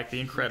for you to like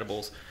The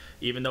Incredibles,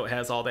 even though it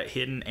has all that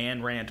hidden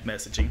Ayn Rand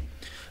messaging.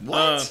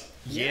 What?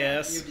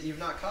 Yes. You've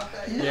not caught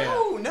that yet? Yeah.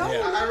 No, no.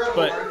 Yeah. I read a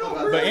But- article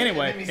about but that. It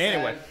anyway, made me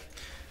anyway.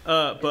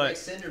 sad. It But makes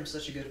Syndrome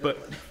such a good but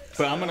villain.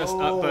 but I'm gonna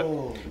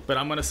Oh. but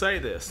I'm gonna say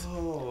this.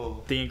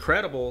 Oh. The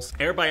Incredibles,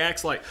 everybody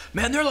acts like,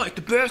 man, they're like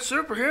the best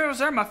superheroes.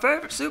 They're my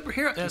favorite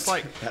superhero. And it's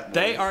like, That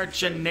they voice. are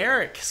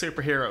generic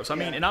superheroes. I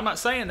mean, Yeah. and I'm not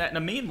saying that in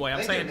a mean way. I'm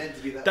I think they're saying meant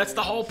to be that that's way.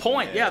 the whole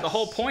point. Yeah, the Yes.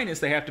 whole point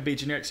is they have to be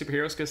generic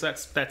superheroes because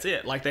that's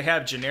it. Like they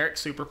have generic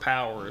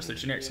superpowers, they're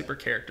generic super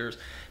characters.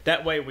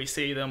 That way we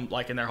see them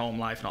like in their home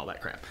life and all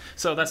that crap.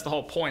 So that's the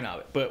whole point of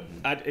it. But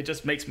it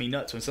just makes me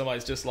nuts when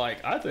somebody's just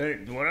like, I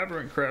think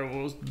whatever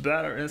Incredibles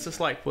better. And it's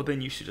just like, well,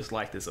 then you should just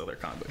like this other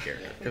comic book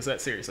character because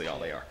that's seriously all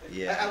they are.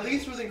 Yeah. At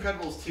least with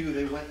Incredibles 2,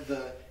 they went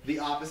the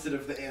opposite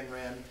of the Ayn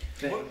Rand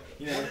thing. What,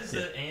 you know? what is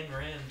the Ayn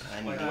Rand?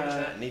 I Like, need, what is I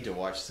that? need to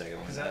watch the second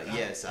one. Is that-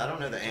 Yes, I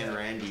don't know the Ayn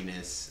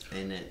Randiness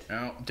in it.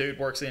 No, dude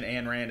works in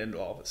Ayn Rand and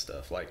all that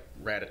stuff like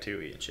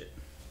Ratatouille and shit.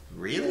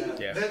 Really?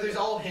 Yeah.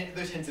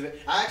 There's hints of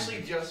it. I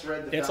actually just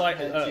read the It's like,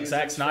 Fountainhead too, so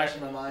Zack it's fresh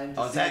Snyder- in my mind.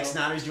 Oh, to Zack see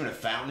Snyder's doing a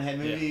Fountainhead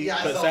movie. Yeah,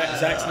 I But saw Zack, that.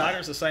 Zack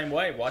Snyder's the same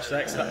way. Watch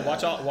that's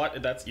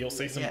you'll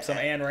see some Yeah.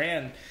 Ayn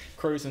Rand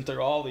cruising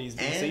through all these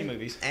DC And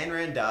movies. Ayn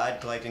Rand died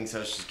collecting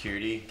Social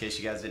Security, in case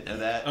you guys didn't know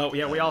that. Oh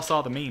yeah, we all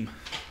saw the meme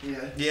Yeah.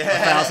 Yeah.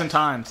 1,000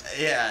 times.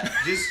 Yeah,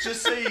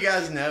 just so you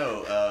guys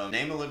know,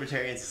 name a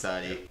libertarian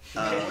society.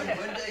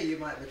 One day you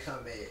might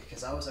become me,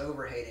 because I was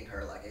over hating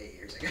her like 8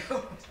 years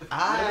ago.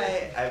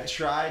 I've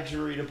tried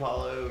to read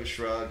Apollo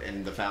Shrugged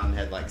and The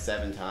Fountainhead like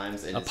 7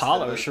 times. And it's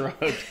Apollo the most-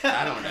 Shrugged.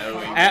 I don't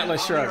know.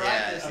 Atlas I'm Shrugged. gonna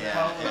write Yeah, this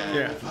yeah,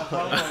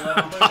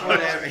 Yeah.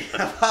 Whatever.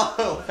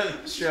 Apollo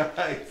 11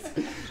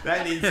 Shrugged.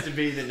 That needs to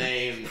be the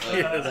name of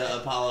the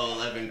Apollo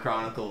 11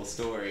 Chronicle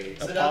story.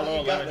 So now that Apollo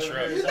you've got 11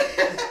 the-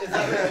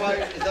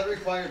 Shrugged. Is that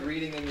required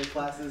reading in your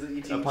classes that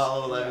you teach?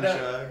 Apollo 11 No.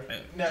 Shrugged.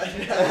 No.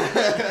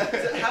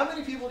 So how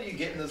many people do you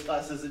get in those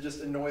classes that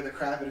just annoy the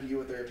crap out of you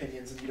with their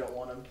opinions and you don't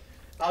want them?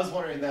 I was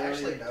wondering that.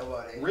 Actually, earlier.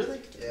 nobody. Really?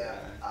 Yeah,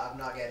 I'm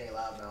not getting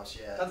loudmouths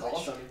yet. That's which-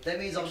 awesome. That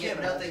means I'll You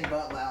get can't nothing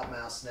but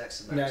loudmouths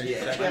next semester. No,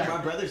 Yeah, Yeah.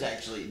 my brothers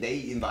actually,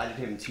 they invited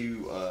him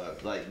to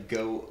like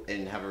go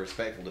and have a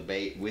respectful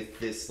debate with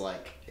this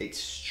like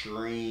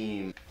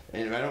extreme,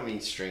 and I don't mean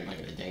extreme like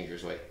in a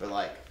dangerous way, but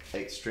like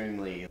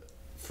extremely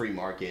free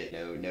market,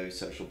 no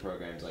social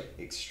programs, like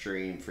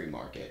extreme free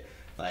market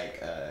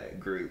like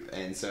group.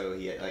 And so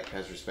he like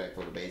has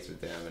respectful debates with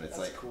them, and it's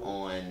That's like cool.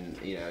 on,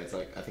 it's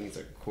like I think it's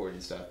like recorded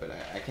and stuff, but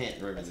I can't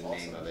remember That's the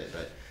name awesome. of it,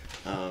 but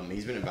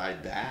He's been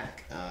invited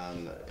back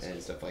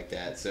and stuff like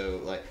that.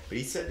 So like, but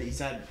he said he's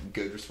had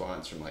good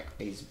response from like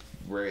he's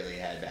rarely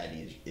had bad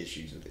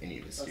issues with any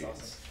of his That's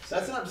students. awesome.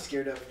 That's what I'm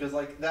scared of because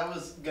like that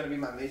was gonna be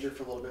my major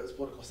for a little bit was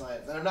political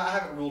science, and I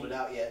haven't ruled it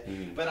out yet.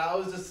 But I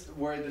was just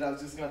worried that I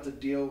was just gonna have to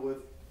deal with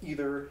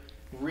either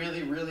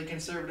really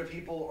conservative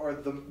people or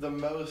the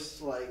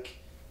most like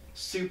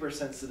super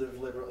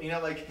sensitive liberal. You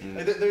know, like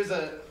there's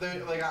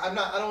like I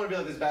don't want to be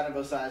like there's bad on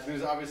both sides.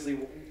 There's obviously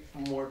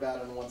more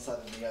bad on one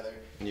side than the other.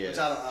 Yeah. Which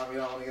we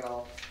don't want to get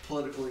all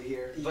politically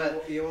here.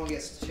 But you won't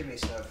get too many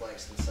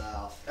snowflakes in the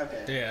South.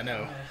 Okay. Yeah, I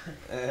know.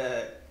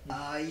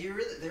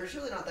 There's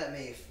really not that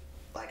many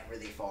like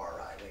really far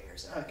right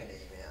wingers in academia.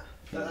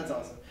 That's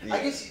awesome. Yeah.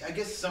 I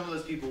guess some of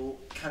those people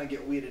kind of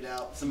get weeded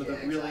out. Some of Yeah,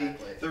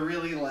 the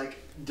really like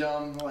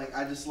dumb like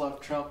I just love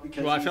Trump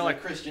because Well, I he's feel a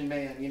like- Christian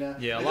man, you know.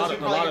 Yeah, Like, a those lot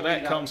people of probably get that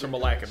weeded out comes from a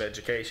because lack of of that.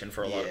 education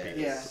for a lot of Yeah.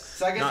 people. Yeah.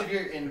 So I guess Not- if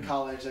you're in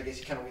college, I guess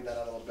you kind of weed that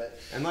out a little bit.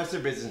 Unless they're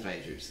business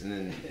majors, and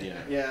then you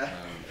know. Yeah.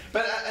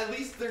 But at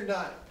least they're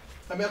not.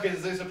 I mean, okay,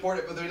 they support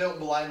it, but they don't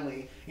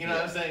blindly. You know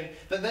what I'm saying?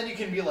 Then you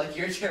can be like,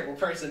 you're a terrible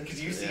person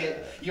because you see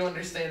it, you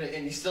understand it,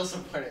 and you still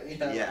support it. You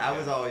know? Yeah, I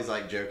was always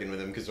like joking with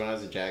him because when I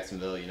was at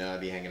Jacksonville, you know,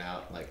 I'd be hanging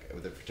out like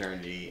with a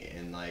fraternity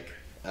and like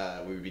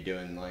we would be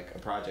doing like a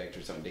project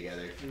or something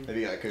together. They'd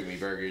be like cooking me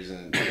burgers,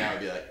 and the guy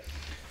would be like,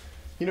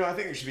 you know, I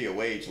think there should be a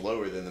wage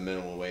lower than the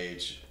minimum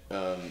wage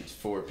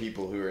for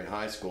people who are in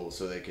high school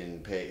so they can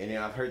pay. And you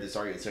know, I've heard this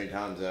argument so many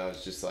times, and I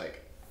was just like,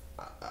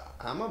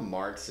 I'm a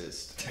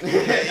Marxist. You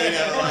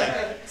know,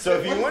 like, so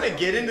if you want to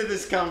get into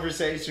this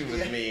conversation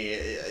with me,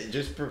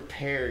 just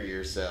prepare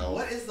yourself.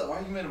 What is the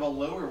argument of a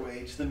lower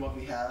wage than what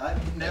we have?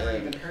 I've never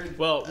even heard.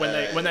 Well,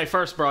 when they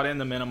first brought in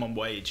the minimum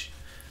wage,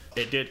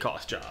 it did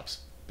cost jobs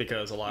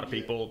because a lot of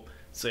people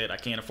said I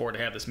can't afford to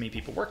have this many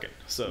people working,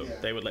 so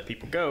they would let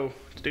people go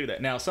to do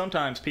that. Now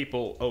sometimes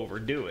people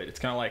overdo it. It's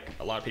kind of like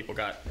a lot of people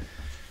got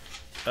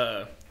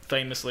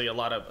famously a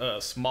lot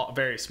of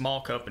very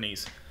small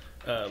companies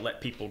let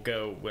people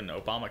go when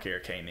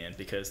Obamacare came in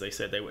because they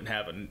said they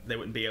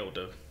wouldn't be able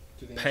to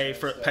pay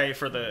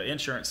for the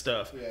insurance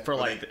stuff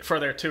for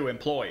their 2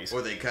 employees.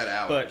 Or they cut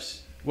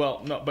hours.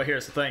 But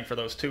here's the thing: for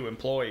those 2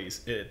 employees,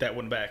 that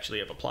wouldn't actually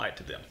have applied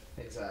to them.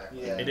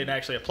 Exactly. Yeah. It didn't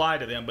actually apply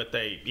to them, but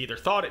they either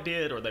thought it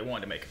did or they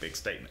wanted to make a big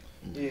statement.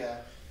 Yeah.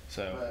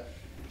 So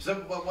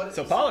What?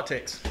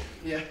 politics.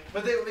 Yeah,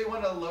 but they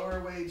want a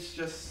lower wage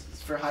just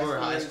for high school. For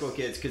high school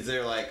kids, because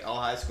they're like, all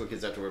high school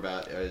kids have to worry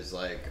about is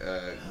like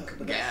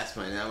gas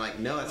money. And I'm like,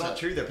 no, that's not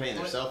true. They're paying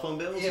their cell phone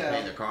bills, they're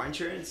paying their car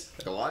insurance.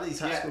 Like a lot of these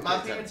high school my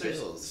kids have parents are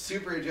bills.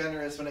 super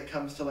generous when it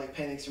comes to like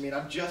paying things for me. And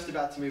I'm just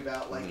about to move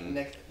out like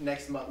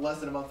next month, less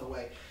than a month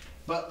away.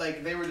 But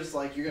like they were just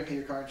like, you're gonna pay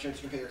your car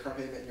insurance, you're gonna pay your car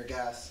payment and your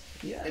gas.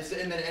 Yeah.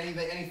 And then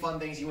any fun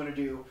things you want to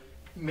do,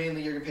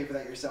 mainly you're gonna pay for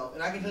that yourself.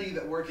 And I can tell you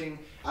that working,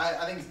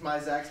 I think my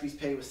Zaxby's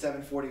pay was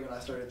 $7.40 when I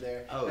started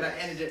there, and I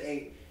ended at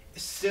 $8.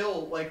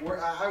 Still, like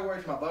I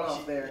worked my butt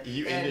off there.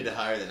 You ended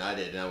higher than I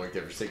did, and I worked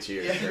there for 6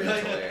 years. Yeah, So really?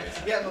 that's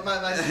hilarious. Yeah, but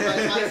my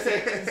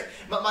savings,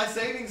 my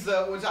savings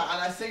though, and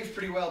I saved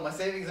pretty well. My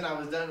savings when I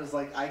was done was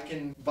like I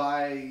can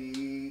buy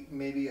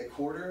maybe a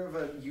quarter of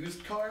a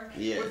used car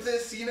with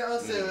this, you know.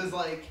 So it was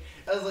like.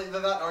 I was like,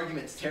 that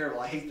argument's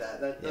terrible. I hate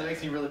that. That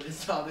makes me really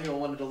pissed off.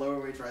 People wanted to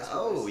lower wage for high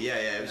schoolers. Oh, yeah,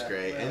 it was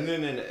great. And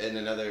then in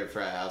another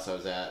frat house I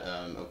was at,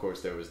 of course,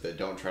 there was the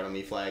Don't Tread on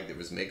Me flag that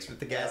was mixed with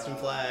the Gadsden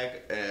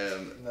flag. It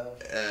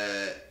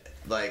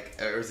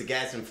was the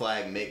Gadsden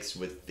flag mixed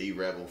with the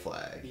Rebel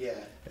flag. Yeah.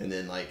 And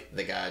then, like,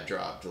 the guy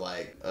dropped,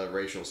 like, a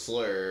racial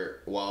slur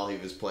while he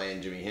was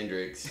playing Jimi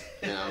Hendrix.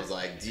 And I was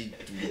like,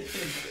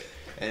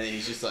 and then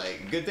he's just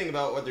like, good thing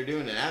about what they're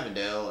doing in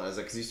Avondale. And I was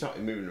like, because he's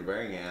moving to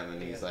Birmingham.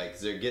 And he's like,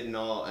 'cause they're getting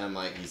all, and I'm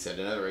like, he said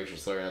another racial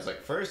slur. And I was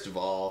like, first of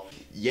all,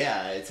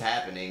 yeah, it's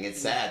happening. It's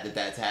sad that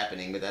that's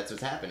happening, but that's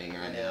what's happening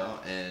right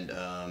now.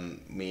 And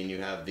me and you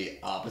have the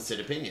opposite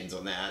opinions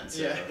on that.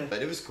 So,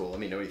 but it was cool. I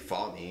mean, nobody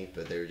fought me,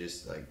 but they were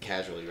just like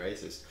casually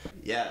racist.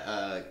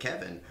 Yeah,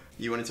 Kevin,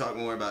 you want to talk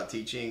more about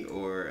teaching,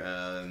 or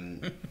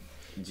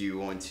do you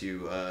want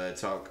to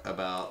talk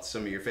about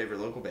some of your favorite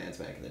local bands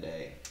back in the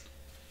day?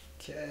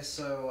 Okay,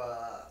 so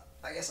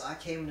I guess I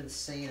came into the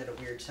scene at a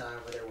weird time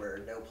where there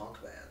were no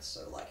punk bands,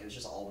 so like it was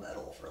just all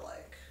metal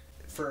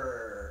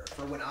for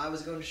when I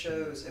was going to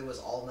shows, it was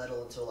all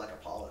metal until like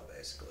Apollo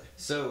basically.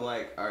 So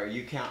like, are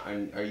you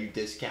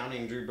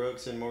discounting Drew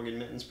Brooks and Morgan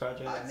Mitten's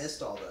projects? I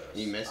missed all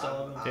those. You missed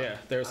all of them? Yeah,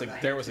 there was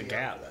a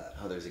gap.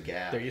 Oh, there's a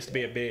gap. There used to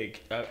be a big.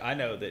 I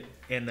know that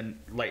in the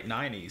late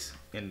 '90s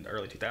and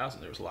early 2000s,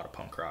 there was a lot of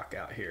punk rock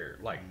out here,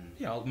 like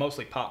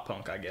mostly pop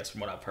punk, I guess,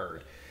 from what I've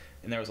heard.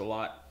 And there was a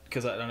lot.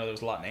 Because I know there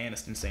was a lot in the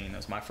Anniston scene.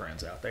 Those my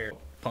friends out there. The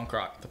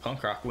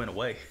punk rock went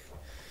away.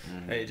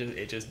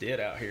 It just did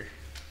out here.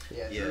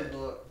 Yeah,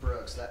 Drew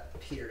Brooks, that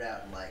petered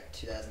out in like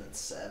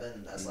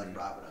 2007. That's like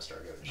right when I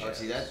started going to shows. Oh,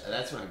 see,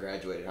 that's when I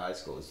graduated high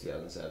school. Was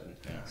 2007.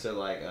 Yeah. So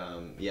like,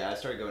 I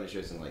started going to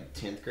shows in like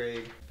 10th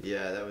grade.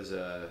 Yeah, that was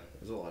a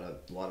lot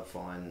of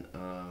fun.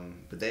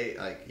 But they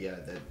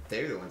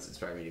they're the ones that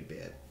inspired me to be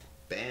a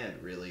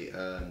band really.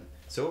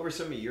 So what were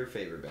some of your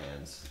favorite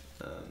bands?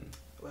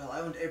 Well,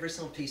 I owned every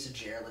single piece of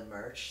Geraldine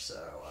merch, so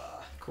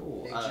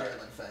Cool. big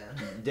Geraldine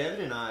fan.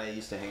 Devin and I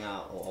used to hang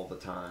out all the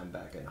time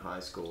back in high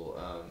school.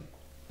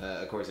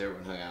 Of course,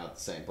 everyone hung out at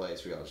the same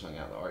place. We all just hung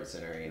out at the art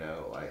center, you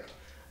know. Like,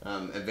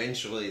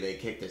 eventually they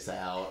kicked us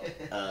out.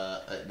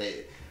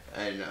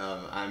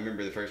 I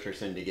remember the first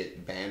person to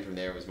get banned from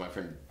there was my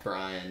friend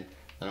Brian.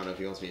 I don't know if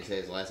he wants me to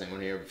say his last name on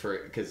here,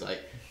 because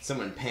like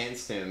someone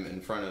pantsed him in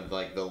front of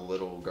like the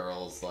little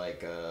girls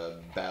like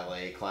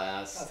ballet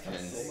class,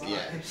 and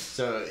yeah,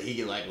 so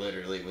he like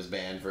literally was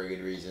banned for a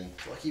good reason.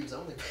 Well, he was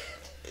only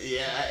banned.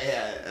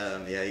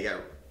 Yeah, he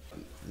got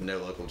no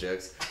local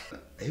jokes.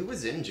 Who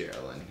was in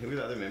Geraldine? Who were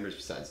the other members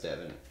besides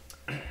Devin?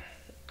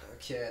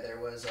 Okay, there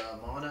was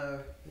Mono,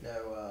 you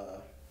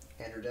know,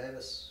 Andrew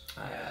Davis.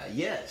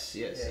 Yes.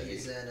 Yeah,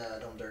 he's in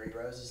Dumb Dirty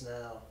Roses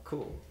now.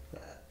 Cool.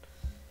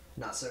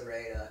 Not so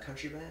great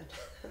country band.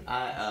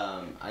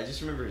 I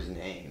just remember his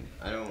name.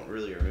 I don't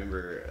really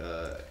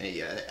remember.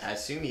 Yeah, I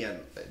assume he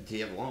had. Did he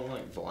have long,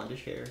 like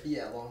blondish hair?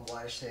 Yeah, long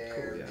blondish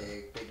hair, Cool, yeah.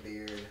 big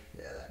beard.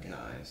 Yeah, that guy.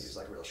 Nice. He was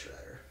like a real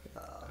shredder.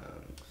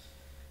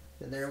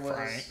 And there was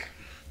Frank.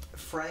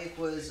 Frank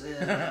was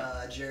in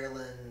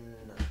Geraldine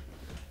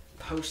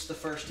post the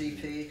first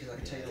EP, because I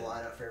can tell you the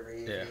lineup for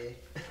every EP.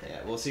 Yeah,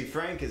 well, see,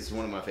 Frank is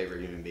one of my favorite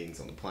human beings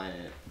on the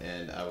planet,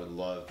 and I would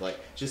love, like,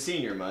 just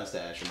seeing your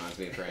mustache reminds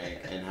me of Frank,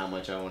 and how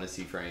much I want to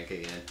see Frank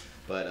again.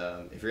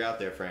 But if you're out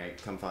there,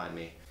 Frank, come find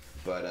me.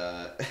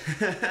 But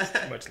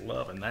Too much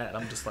love in that.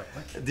 I'm just like,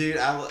 what? dude,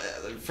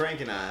 Frank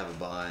and I have a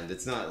bond.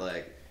 It's not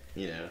like,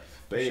 you know.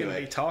 But You shouldn't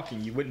anyway, be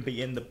talking. You wouldn't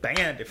be in the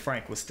band if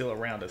Frank was still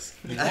around us.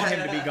 You want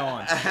him to be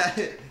gone.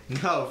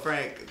 No,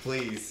 Frank,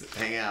 please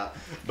hang out.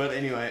 But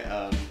anyway,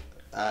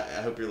 I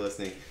hope you're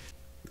listening.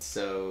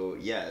 So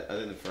yeah,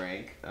 other than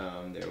Frank,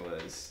 there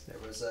was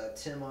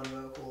Tim on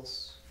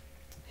vocals.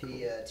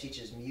 He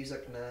teaches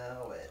music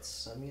now at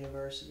some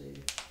university.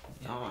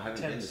 oh, I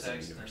haven't Tim been to some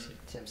Sexton. university.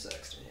 Tim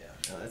Sexton,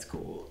 yeah. Oh, that's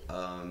cool.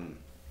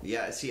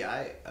 Yeah, see,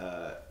 I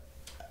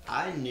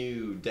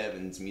knew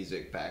Devin's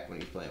music back when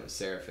he was playing with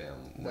Seraphim.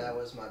 That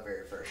was my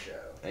very first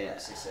show. Yeah. To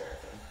see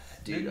Seraphim.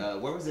 Dude,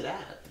 where was it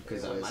at?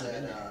 Because It I was might have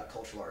been at there.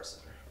 Cultural Arts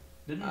Center.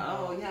 Didn't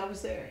Oh yeah, I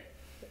was there.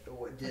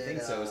 Did, I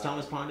think so. Was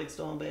Thomas Pondick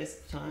still on bass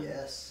at the time?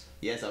 Yes.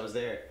 Yes, I was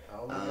there.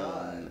 Oh my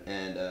god.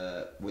 And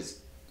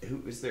who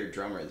was their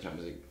drummer at the time?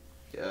 Was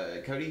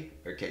it Cody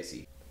or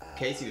Casey?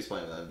 Casey was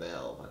playing with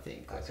Unveil, I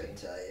think. I couldn't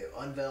tell you.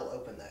 Unveil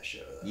opened that show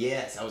though.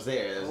 Yes, I was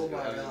there. That was, Oh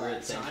my we were god.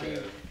 at the same Tiny,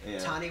 show. Yeah.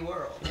 Tiny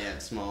World. Yeah,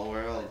 Small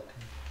World.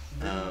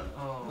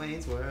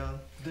 Wayne's World.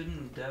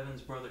 Didn't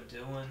Devin's brother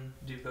Dylan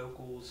do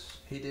vocals?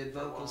 He did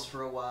vocals For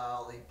for a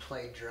while. He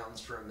played drums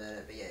for a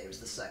minute, but yeah, he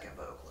was the second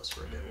vocalist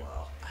for a good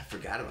while. I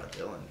forgot about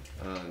Dylan.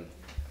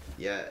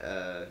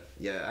 Yeah,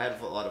 I had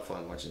a lot of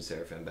fun watching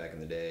Seraphim back in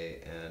the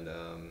day, and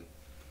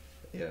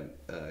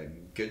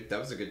good. That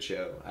was a good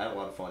show. I had a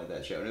lot of fun at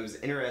that show, and it was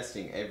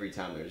interesting every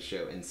time there was a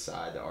show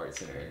inside the art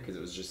center because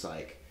it was just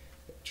like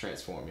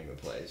transforming the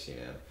place. You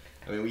know,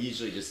 I mean, we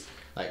usually just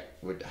like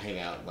would hang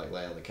out, and, like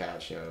lay on the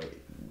couch, you know,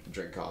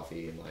 drink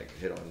coffee, and like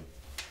hit on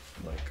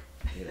like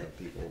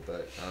people,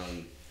 but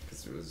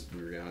because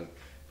we were young.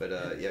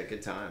 But yeah,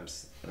 good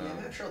times. Yeah,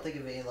 I'm trying to think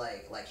of any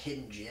like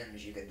hidden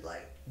gems you could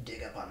like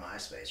dig up on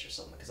MySpace or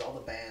something, because all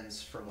the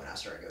bands from when I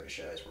started going to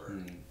shows were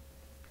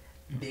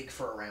big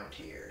for around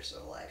here.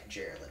 So like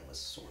Geraldine was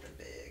sort of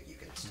big. You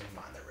could still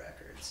find the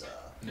records.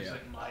 It was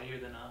like Mightier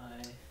Than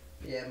I.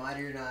 Yeah,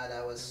 Mightier Than I.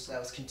 That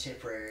was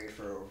contemporary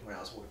for when I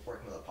was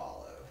working with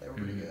Apollo. They were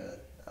pretty good.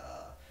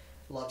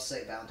 Love to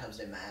say Valentine's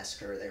Day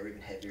Massacre. They were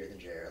even heavier than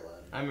Geraldine.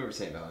 I remember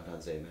saying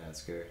Valentine's Day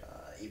Massacre.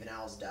 Even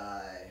Owls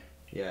Die.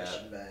 Yeah.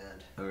 Christian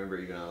band. I remember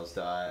Even Owls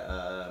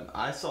Die.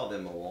 I saw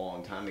them a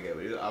long time ago.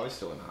 But I was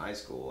still in high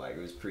school. Like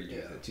it was pre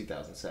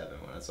 2007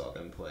 when I saw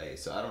them play.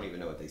 So I don't even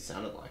know what they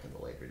sounded like in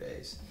the later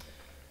days.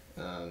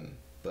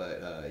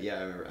 Yeah,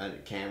 I remember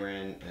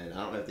Cameron, and I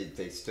don't know if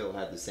they still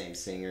had the same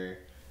singer.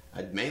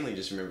 I mainly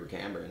just remember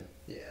Cameron.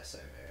 Yeah,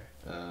 same here.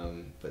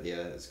 But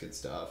yeah, that's good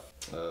stuff.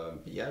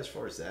 Yeah, as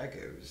far as that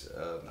goes,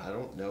 I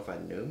don't know if I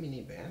know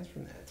many bands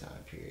from that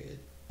time period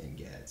in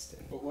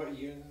Gadsden. But what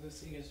year is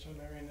this you guys talking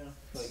about right now?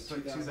 It's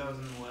like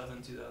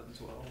 2011,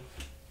 2012.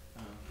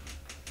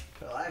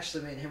 Well,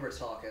 actually, me and him were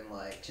talking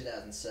like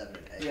 2007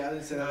 and 8. Yeah, I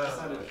didn't say that. That's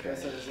not okay.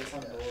 That's not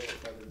a little bit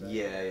further back.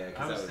 Yeah. I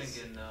 'Cause was that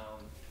thinking, I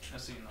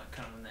was thinking like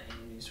kind of when the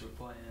Indies were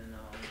playing.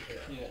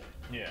 Yeah.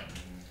 Yeah.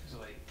 It was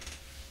like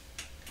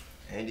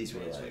Andy's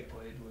were bands we like,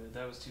 played with.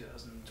 That was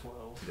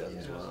 2012.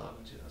 2012.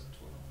 2011,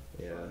 2012.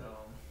 yeah. But,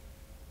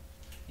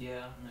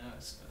 yeah, no,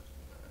 it's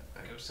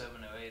like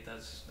 07, 08.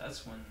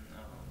 That's when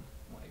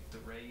like the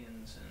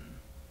Reagans and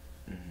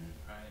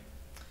right.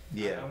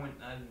 Yeah.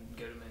 I didn't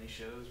go to many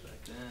shows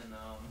back then.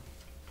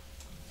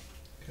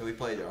 We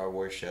played our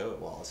worst show at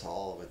Wallace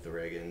Hall with the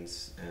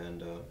Reagans,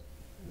 and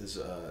this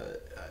is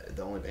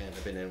the only band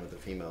I've been in with a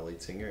female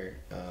lead singer.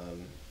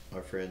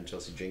 Our friend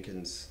Chelsea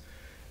Jenkins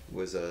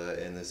was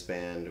in this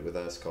band with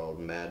us called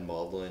Mad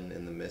Maudlin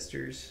and the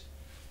Misters,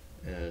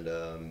 and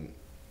I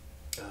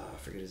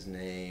forget his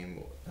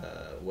name,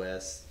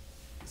 Wes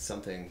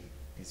something.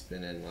 He's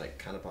been in like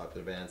kind of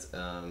popular bands.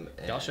 Y'all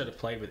and- should have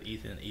played with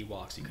Ethan and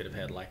Ewoks. You could have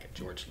had like a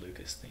George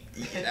Lucas theme.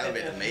 Yeah, that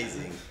would have been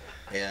amazing.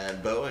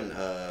 And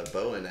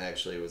Bowen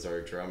actually was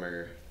our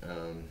drummer.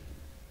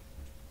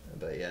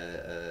 But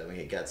yeah,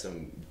 we got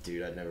some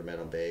dude I'd never met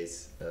on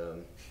bass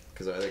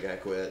because our other guy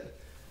quit.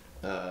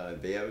 But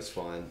yeah, it was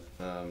fun.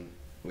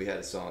 We had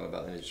a song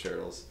about the Ninja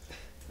Turtles.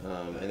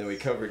 And then we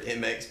covered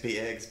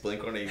MXPX,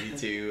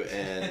 Blink-182,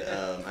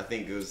 and I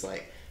think it was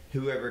like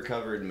whoever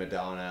covered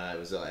Madonna. It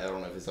was I don't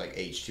know if it's like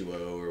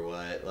H2O or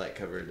what. Like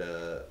covered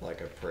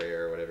like a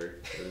prayer or whatever.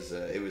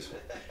 It was,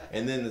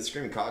 and then the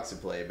Screaming Cocks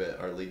had played, but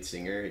our lead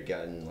singer had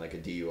gotten like a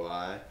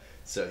DUI.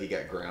 So he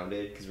got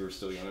grounded because we were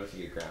still young enough to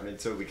get grounded.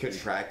 So we couldn't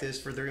practice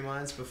for 3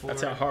 months before.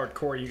 That's how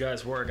hardcore you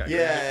guys were. Got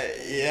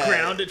Yeah.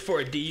 grounded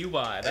for a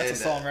DUI. That's And, a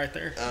song right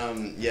there.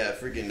 Yeah,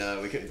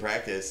 freaking. We couldn't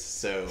practice,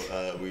 so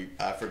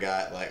I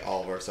forgot like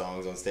all of our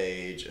songs on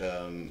stage.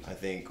 I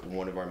think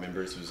one of our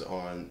members was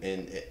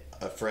in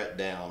a fret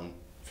down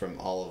from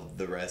all of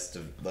the rest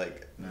of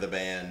like the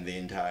band, the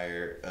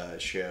entire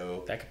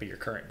show. That could be your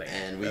current band.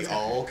 And we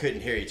all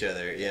couldn't hear each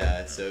other.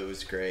 Yeah, so it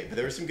was great. But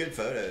there were some good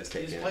photos You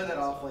taken. just play that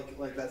off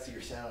like that's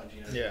your sound,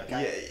 you know?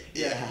 Yeah.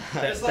 Yeah.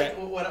 Just like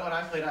when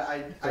I played,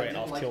 I Right,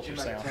 didn't like off-kilter tune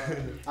my sound. guitar.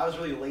 I was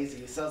really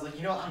lazy, so I was like,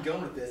 you know what, I'm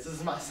going with this. This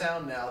is my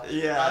sound now.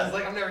 Yeah. I was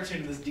like, I'm never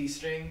tuning this D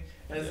string,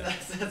 and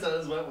that's what I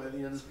just went with.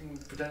 You know, just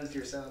pretend it's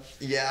your sound.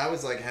 Yeah, I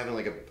was like having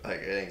like an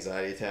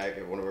anxiety attack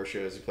at one of our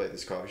shows. We played at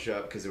this coffee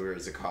shop because it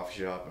was a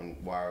coffee shop, and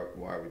why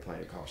are we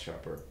playing a coffee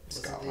shop or Was it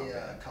ska punk the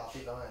band? Coffee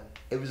Vine?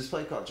 It was this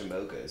place called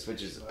Jamocha's,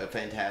 which is a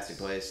fantastic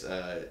place.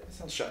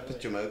 sounds Shop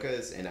with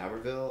Jamocha's in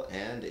Albertville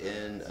and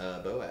in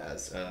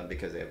Boaz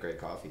because they have great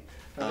coffee.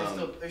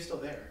 But they're still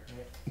there.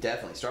 Right?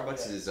 Definitely,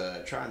 Starbucks is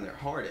trying their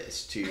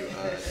hardest to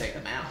take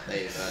them out.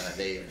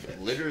 They've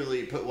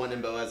literally put one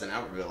in Boaz and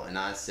Albertville, and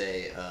I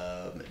say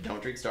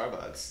don't drink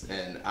Starbucks,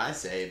 and I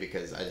say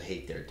because I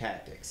hate their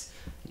tactics.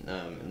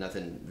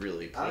 Nothing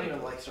really. I don't even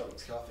political. like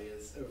Starbucks coffee.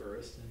 It's over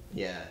roasted.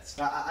 Yeah,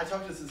 I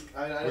talked to this.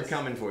 we're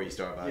coming for you,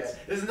 Starbucks. Yeah,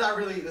 this is not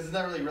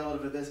really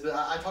relative to this, but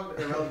I talked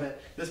irrelevant.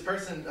 This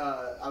person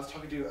I was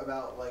talking to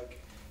about like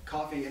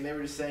coffee, and they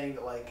were just saying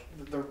that like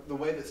the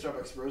way that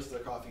Starbucks roasts their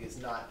coffee is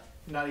not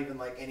even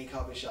like any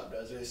coffee shop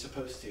does. They're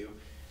supposed to.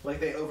 Like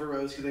they over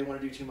roast because they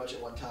want to do too much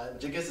at one time,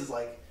 which I guess is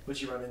like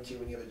what you run into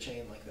when you have a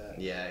chain like that.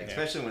 Yeah,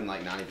 especially when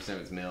like 90%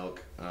 of it's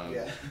milk.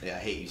 Yeah. Yeah, I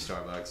hate you,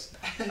 Starbucks.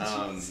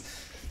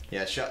 Jeez.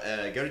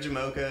 Yeah, go to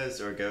Jamocha's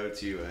or go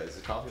to. Is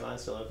the coffee line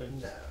still open?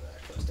 No,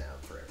 that closed down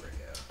forever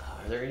ago.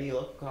 Are there any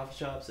local coffee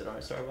shops that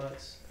aren't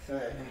Starbucks?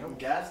 In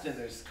Gadsden,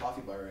 there's a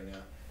coffee bar right now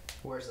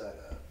Where's that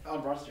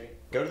on Broad Street.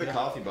 Go to the Yeah.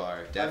 coffee bar.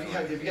 Have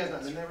Definitely. you guys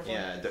not been there before?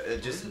 Yeah,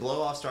 just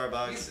blow off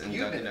Starbucks and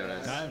You've Dunkin' been there.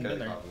 Donuts. I haven't Go to been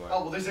the there. coffee bar.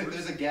 Oh well,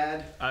 there's a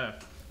Gad. I know.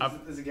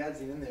 There's a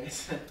Gadsden in there.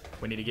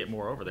 We need to get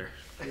more over there.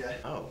 Yeah.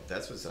 Oh,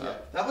 that's what's Yeah,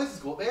 up. that place is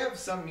cool. They have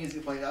some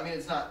music playing. I mean,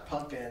 it's not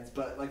punk bands,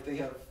 but like they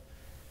have,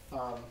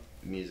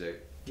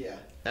 Music. yeah.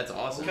 That's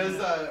awesome. Because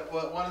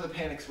one of the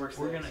Panics works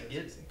We're there. gonna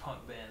get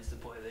punk bands to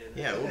play there.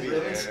 Yeah, we'll be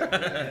Really?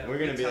 there. We're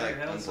gonna be like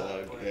Tiger House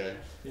unplugged. play Yeah. there.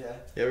 Yeah.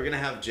 Yeah, we're gonna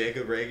have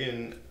Jacob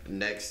Reagan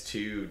next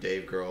to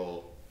Dave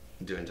Grohl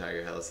doing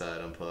Tiger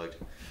Hellside Unplugged.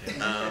 We're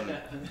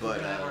But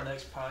gonna have our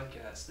next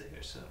podcast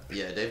there, so.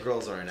 yeah, Dave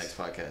Grohl's on our next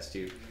podcast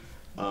too.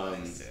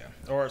 Yeah.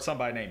 Or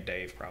somebody named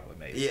Dave, probably,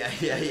 maybe. Yeah. His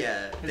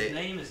Dave-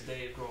 name is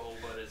Dave Grohl,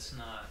 but it's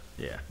not.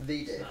 Yeah.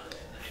 The It's Dave. not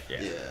his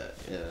name.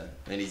 Yeah. Yeah,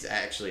 and he's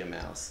actually a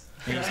mouse.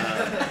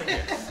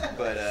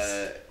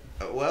 But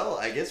well,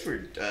 I guess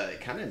we're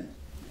kind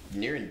of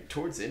nearing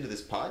towards the end of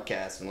this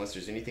podcast, unless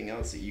there's anything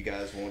else that you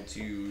guys want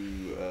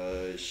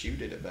to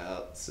shoot it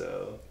about.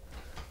 So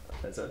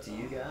that's up to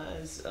you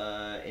guys.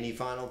 Any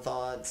final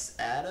thoughts,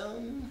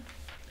 Adam?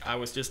 I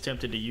was just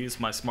tempted to use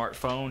my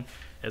smartphone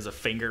as a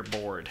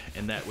fingerboard,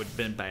 and that would have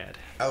been bad.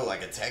 Oh,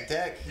 like a tech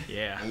deck?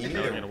 Yeah. You need that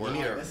a, wouldn't you work.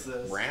 need a This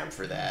is- ramp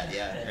for that.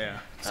 Yeah.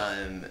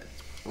 Yeah.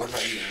 What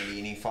about you, Andy?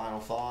 Any final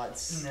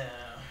thoughts?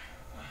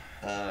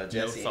 No.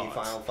 Jesse, any thoughts.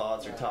 final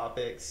thoughts or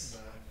topics?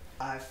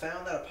 I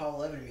found that Apollo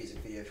 11 music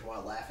video if you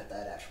want to laugh at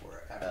that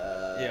afterward.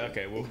 Yeah,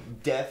 okay, well-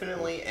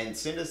 Definitely, and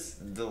send us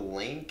the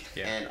link.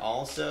 Yeah. And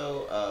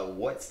also,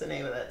 what's the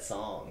name of that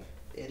song?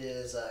 It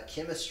is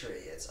Chemistry.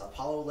 It's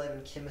Apollo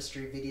 11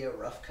 Chemistry video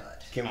rough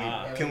cut. Can we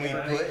Ah. can we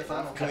Yeah, put the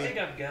final can I we think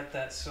I've got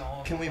that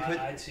song can we on put-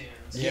 my iTunes.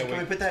 yeah, Yeah, can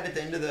we put that at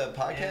the end of the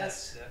podcast?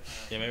 Yes,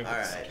 definitely. Yeah, maybe. All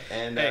right.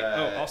 And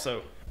Hey,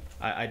 also,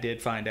 I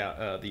did find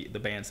out the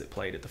bands that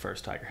played at the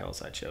first Tiger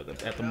Hellside show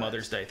at the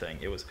Mother's Day thing.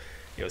 It was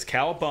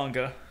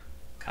Cowabunga.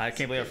 I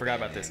can't believe I forgot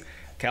about this.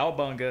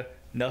 Cowabunga,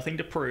 Nothing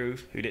to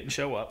Prove, who didn't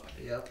show up.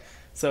 Yep.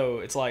 So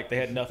it's like they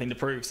had nothing to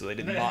prove, so they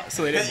didn't bother.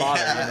 You know,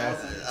 Yeah.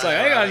 it's like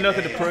I ain't got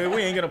nothing to prove.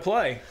 We ain't gonna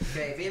play.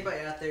 Okay, if anybody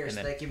out there is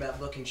And then- thinking about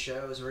booking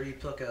shows where you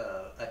book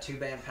a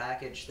 2-band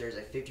package, there's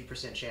a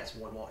 50% chance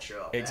one won't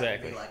show up.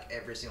 Exactly. That would be like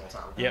every single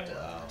time. we Yep. booked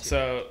a 2-band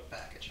So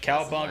package.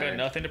 Cowabunga, learned.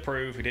 Nothing to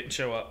Prove, who didn't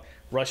show up.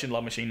 Russian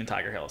Love Machine and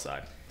Tiger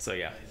Hellside. So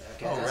yeah.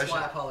 Okay, Oh, that's Russian-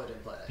 why Apollo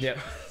didn't play that. Yep.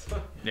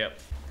 Yep.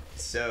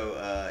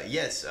 so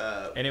yes,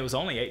 And it was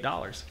only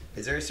 $8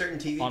 is there a certain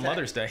TV on tech-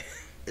 Mother's Day.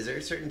 Is there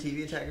a certain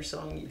TV Attacker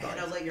song you And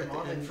I'll let your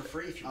mom in for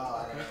free if you Oh,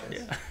 want. I don't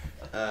know. Yeah.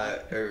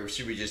 Or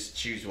should we just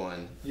choose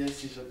one? Yeah,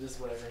 just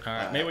whatever. All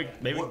right,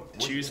 maybe what-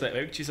 choose that.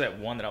 Maybe choose that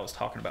one that I was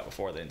talking about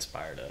before that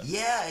inspired us.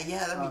 Yeah, that'd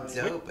be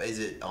Oh, dope. Is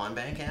it on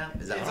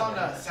Bandcamp? Is that It's on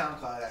on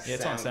SoundCloud. Actually. Yeah,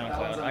 it's on SoundCloud. That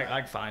one's SoundCloud. on- I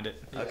can find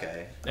it.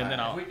 Okay. And then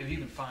I'll. If you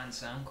can find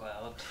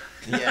SoundCloud.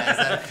 Yeah, is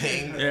that a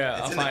thing? Yeah,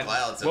 it's I'll in find. the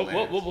cloud We'll,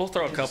 somewhere. we'll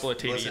throw a couple of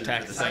TV listen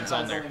Attacker for the things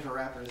on SoundCloud's there. only for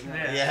rappers. Not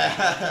Yeah.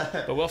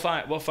 Yeah. But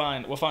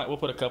we'll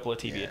put a couple of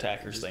TV Yeah,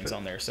 Attackers just things put-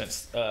 on there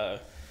since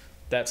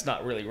that's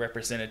not really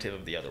representative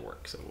of the other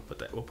work. So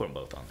we'll put them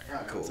both on there.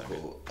 Alright,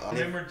 Cool.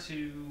 Remember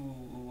to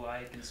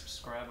like and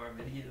subscribe our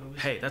videos.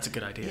 Hey, that's a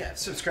good idea. Yeah,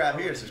 subscribe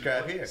here.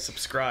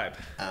 Subscribe.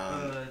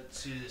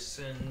 To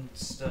send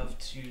stuff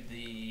to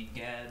the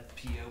GAD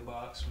PO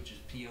box, which is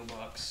PO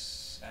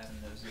box. Adam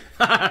knows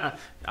it.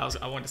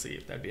 I wanted to see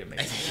if that'd be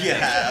amazing. Yeah,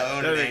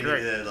 I That'd wanted be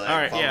great. to like All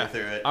right, follow yeah.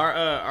 through it.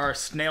 Our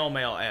snail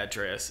mail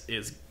address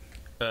is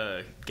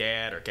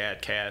GAD or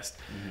GADcast,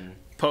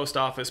 Post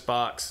Office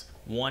Box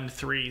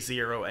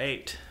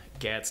 1308,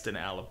 Gadsden,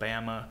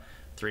 Alabama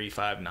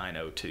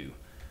 35902,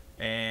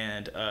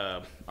 and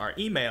our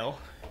email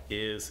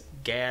is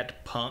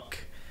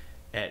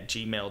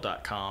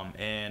gadpunk@gmail.com,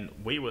 and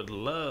we would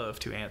love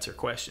to answer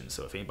questions.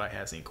 So if anybody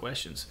has any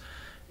questions,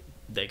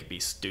 they could be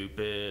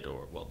stupid,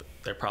 or well,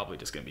 they're probably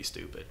just going to be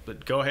stupid.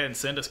 But go ahead and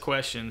send us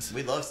questions,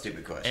 We love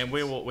stupid questions. and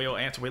we'll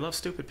answer. We love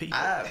stupid people.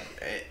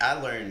 I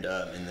learned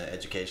in the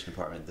education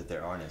department that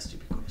there are no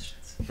stupid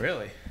questions.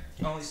 Really?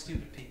 Only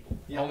stupid people.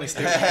 Yeah, Only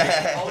stupid.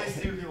 stupid. Only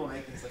stupid people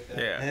make things like that.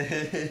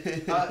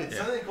 Yeah.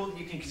 Something cool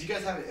you can, because you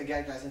guys have a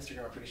Gag Guys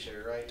Instagram, I'm pretty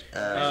sure, right?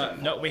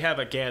 No, we have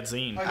a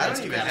Gadzine. I I don't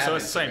even Instagram, have so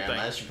it's the same Instagram. thing.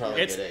 I should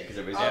probably It's- get it because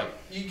everybody's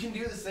You can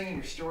do this thing in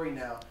your story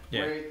now,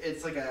 Yeah. where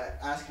it's like a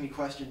ask me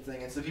question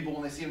thing, and so people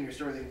when they see them in your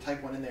story, they can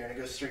type one in there and it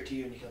goes straight to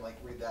you, and you can like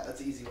read that. That's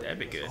an easy way. That'd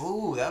to be do good. this.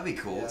 Ooh, that'd be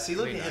cool. Yeah. See,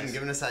 look Be at him nice.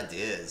 giving us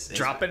ideas.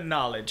 Dropping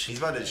knowledge. He's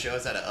about to show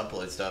us how to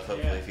upload stuff.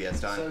 Hopefully, if he has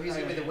time. So he's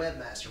gonna be the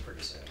webmaster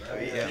pretty soon, Oh,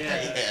 right? yeah.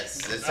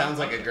 Yes, it sounds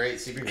like a great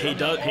superhero. He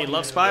does. He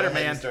loves Go ahead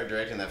Spider-Man. and start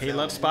directing that He film.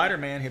 loves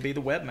Spider-Man. He'll be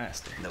the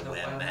webmaster. The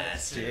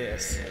webmaster.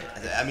 Yes.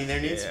 I mean, there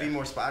needs to Yeah. be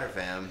more Spider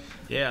Fam.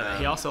 Yeah.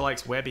 He also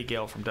likes Webby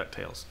Gale from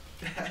DuckTales.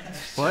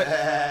 What?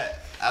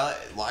 I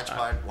like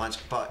Launchpad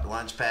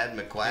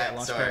McQuack. Yeah,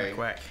 Launchpad Sorry.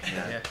 McQuack.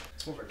 Yeah.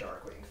 It's more of a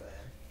Darkwing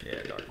fan.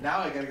 Yeah. Dark. Now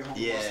I gotta go home. and watch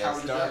Yes,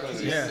 Howard the Duck, Darkwing 'cause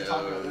is we used to so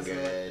talk about this a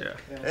lot. good.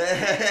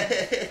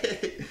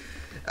 Yeah. Yeah.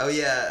 Oh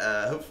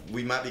yeah,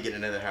 we might be getting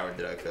another Howard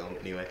the Duck film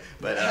anyway.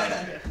 But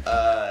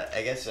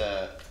I guess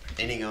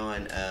ending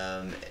on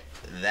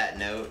that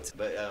note.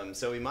 But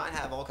so we might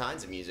have all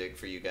kinds of music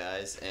for you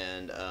guys,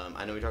 and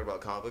I know we talked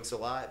about comic books a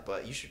lot,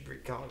 but you should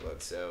read comic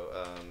books,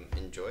 so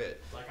enjoy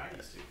it. Like I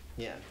used to.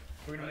 Yeah.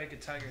 We're gonna make a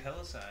Tiger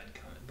Helicide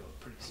comic book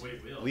pretty soon.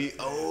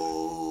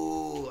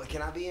 will.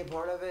 Can I be a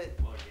part of it?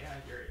 Well, yeah,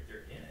 you're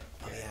in it.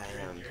 Oh, yeah,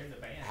 I am. You're in the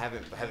band. I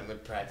haven't been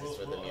practiced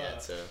with them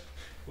yet, so.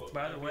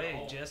 By the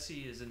way,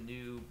 Jesse is a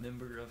new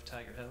member of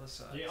Tiger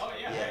Helicide. Yeah. Oh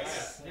yeah.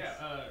 Yes.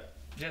 Yeah.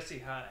 Jesse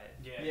Hyde.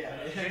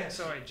 Yeah.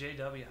 Sorry,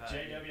 J.W. Hyde.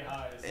 J.W.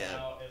 Hyde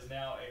is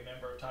now a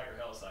member of Tiger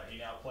Helicide. He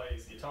now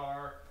plays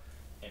guitar,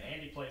 and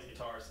Andy plays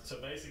guitars. So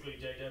basically,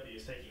 J.W.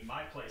 is taking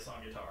my place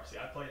on guitar. See,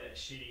 I play that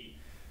shitty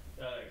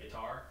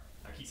guitar.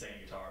 I keep saying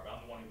guitar, but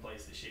I'm the one who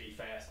plays the shitty,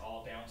 fast,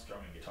 all down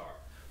strumming guitar,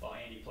 while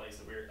Andy plays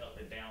the weird up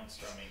and down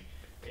strumming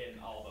in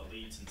all the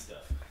leads and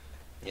stuff.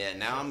 Yeah,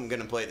 now I'm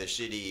gonna play the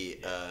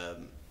shitty,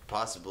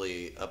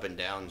 possibly up and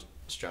down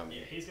strumming.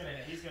 Yeah, he's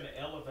gonna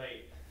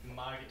elevate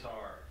my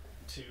guitar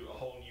to a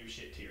whole new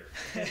shit tier.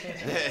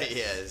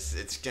 Yes,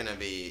 it's gonna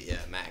be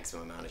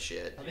maximum amount of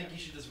shit. I think you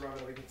should just rub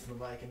it against the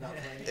mic and not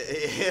play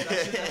anything.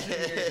 That should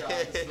be your job.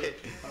 Just like,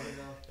 I don't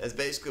know. That's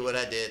basically what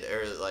I did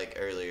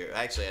earlier.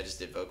 Actually, I just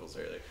did vocals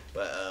earlier.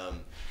 But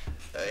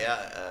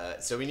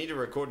so we need to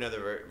record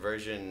another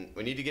version.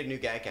 We need to get a new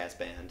Gadcast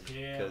band.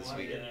 Yeah, Because well,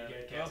 we yeah.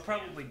 They'll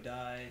probably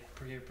die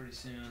pretty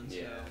soon.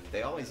 yeah, So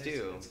they always it's-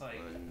 do. It's like,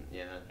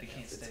 yeah, they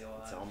can't it's, stay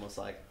alive. It's almost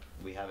like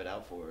we have it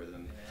out for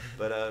them. Yeah.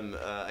 But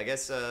I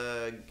guess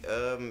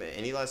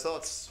any last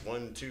thoughts?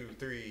 1, 2,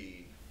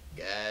 3.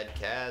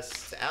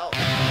 Gadcast out.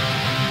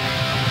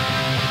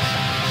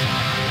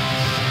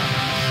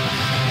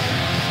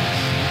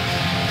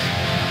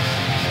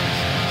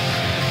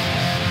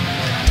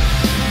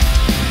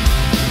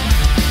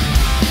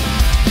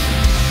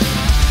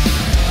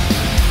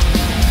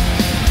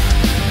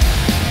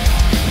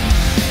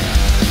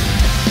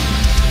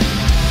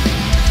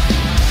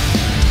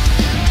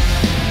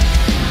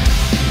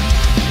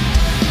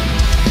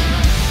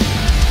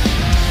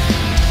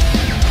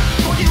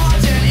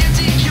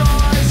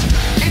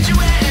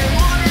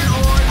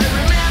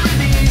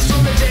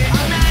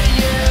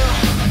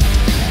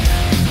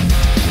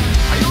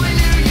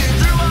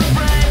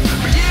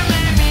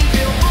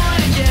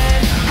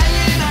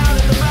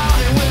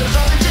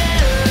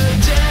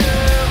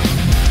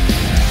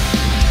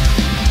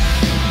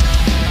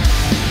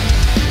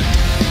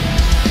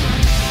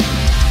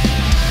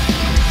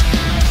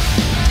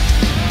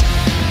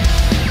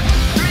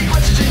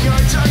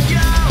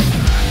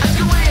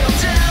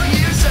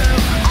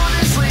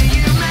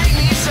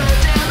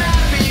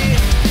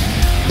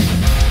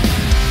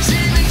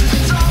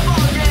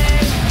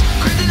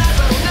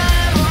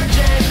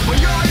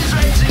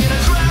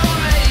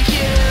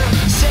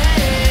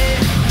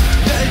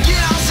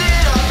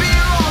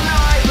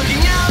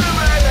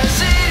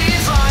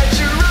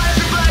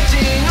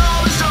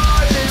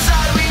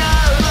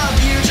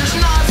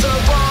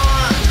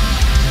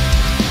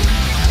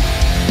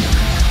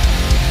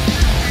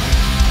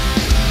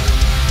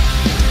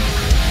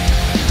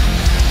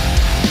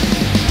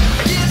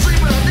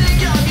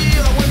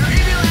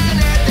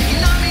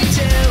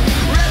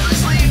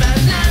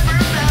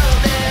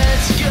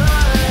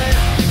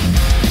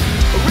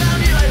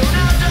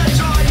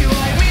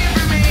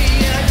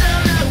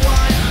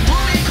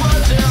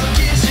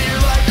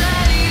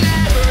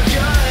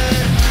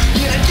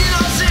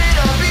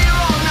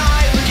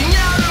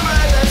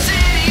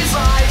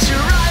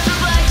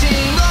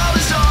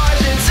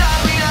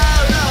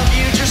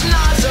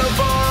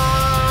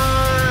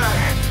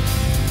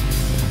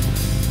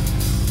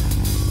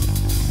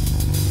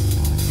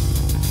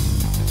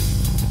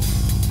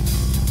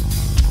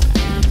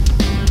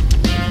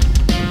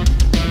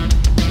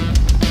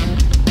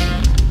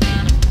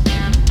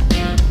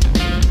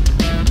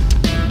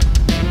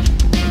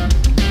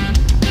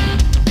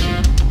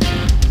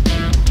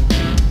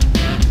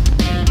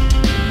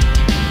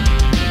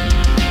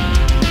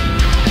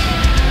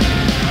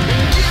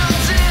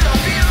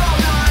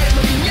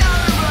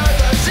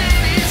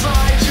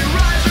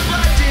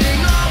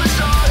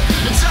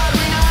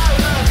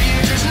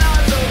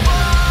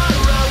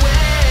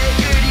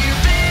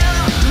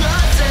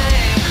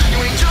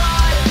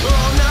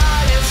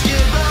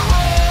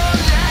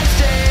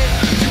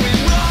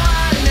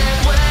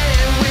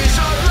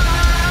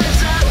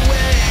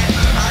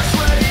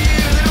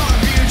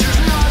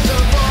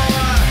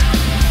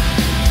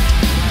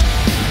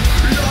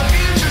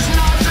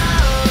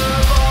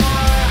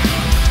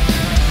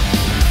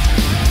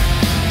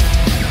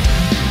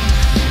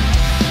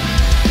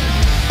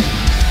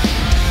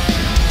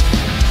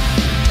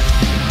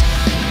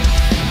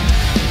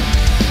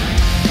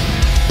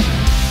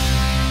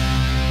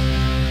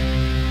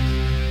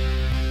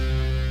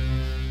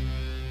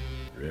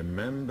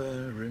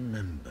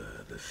 remember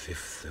the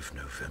 5th of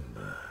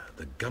November,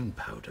 the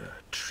gunpowder,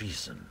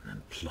 treason,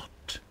 and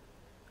plot.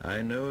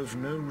 I know of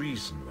no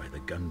reason why the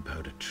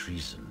gunpowder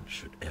treason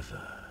should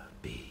ever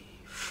be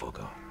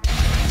forgotten.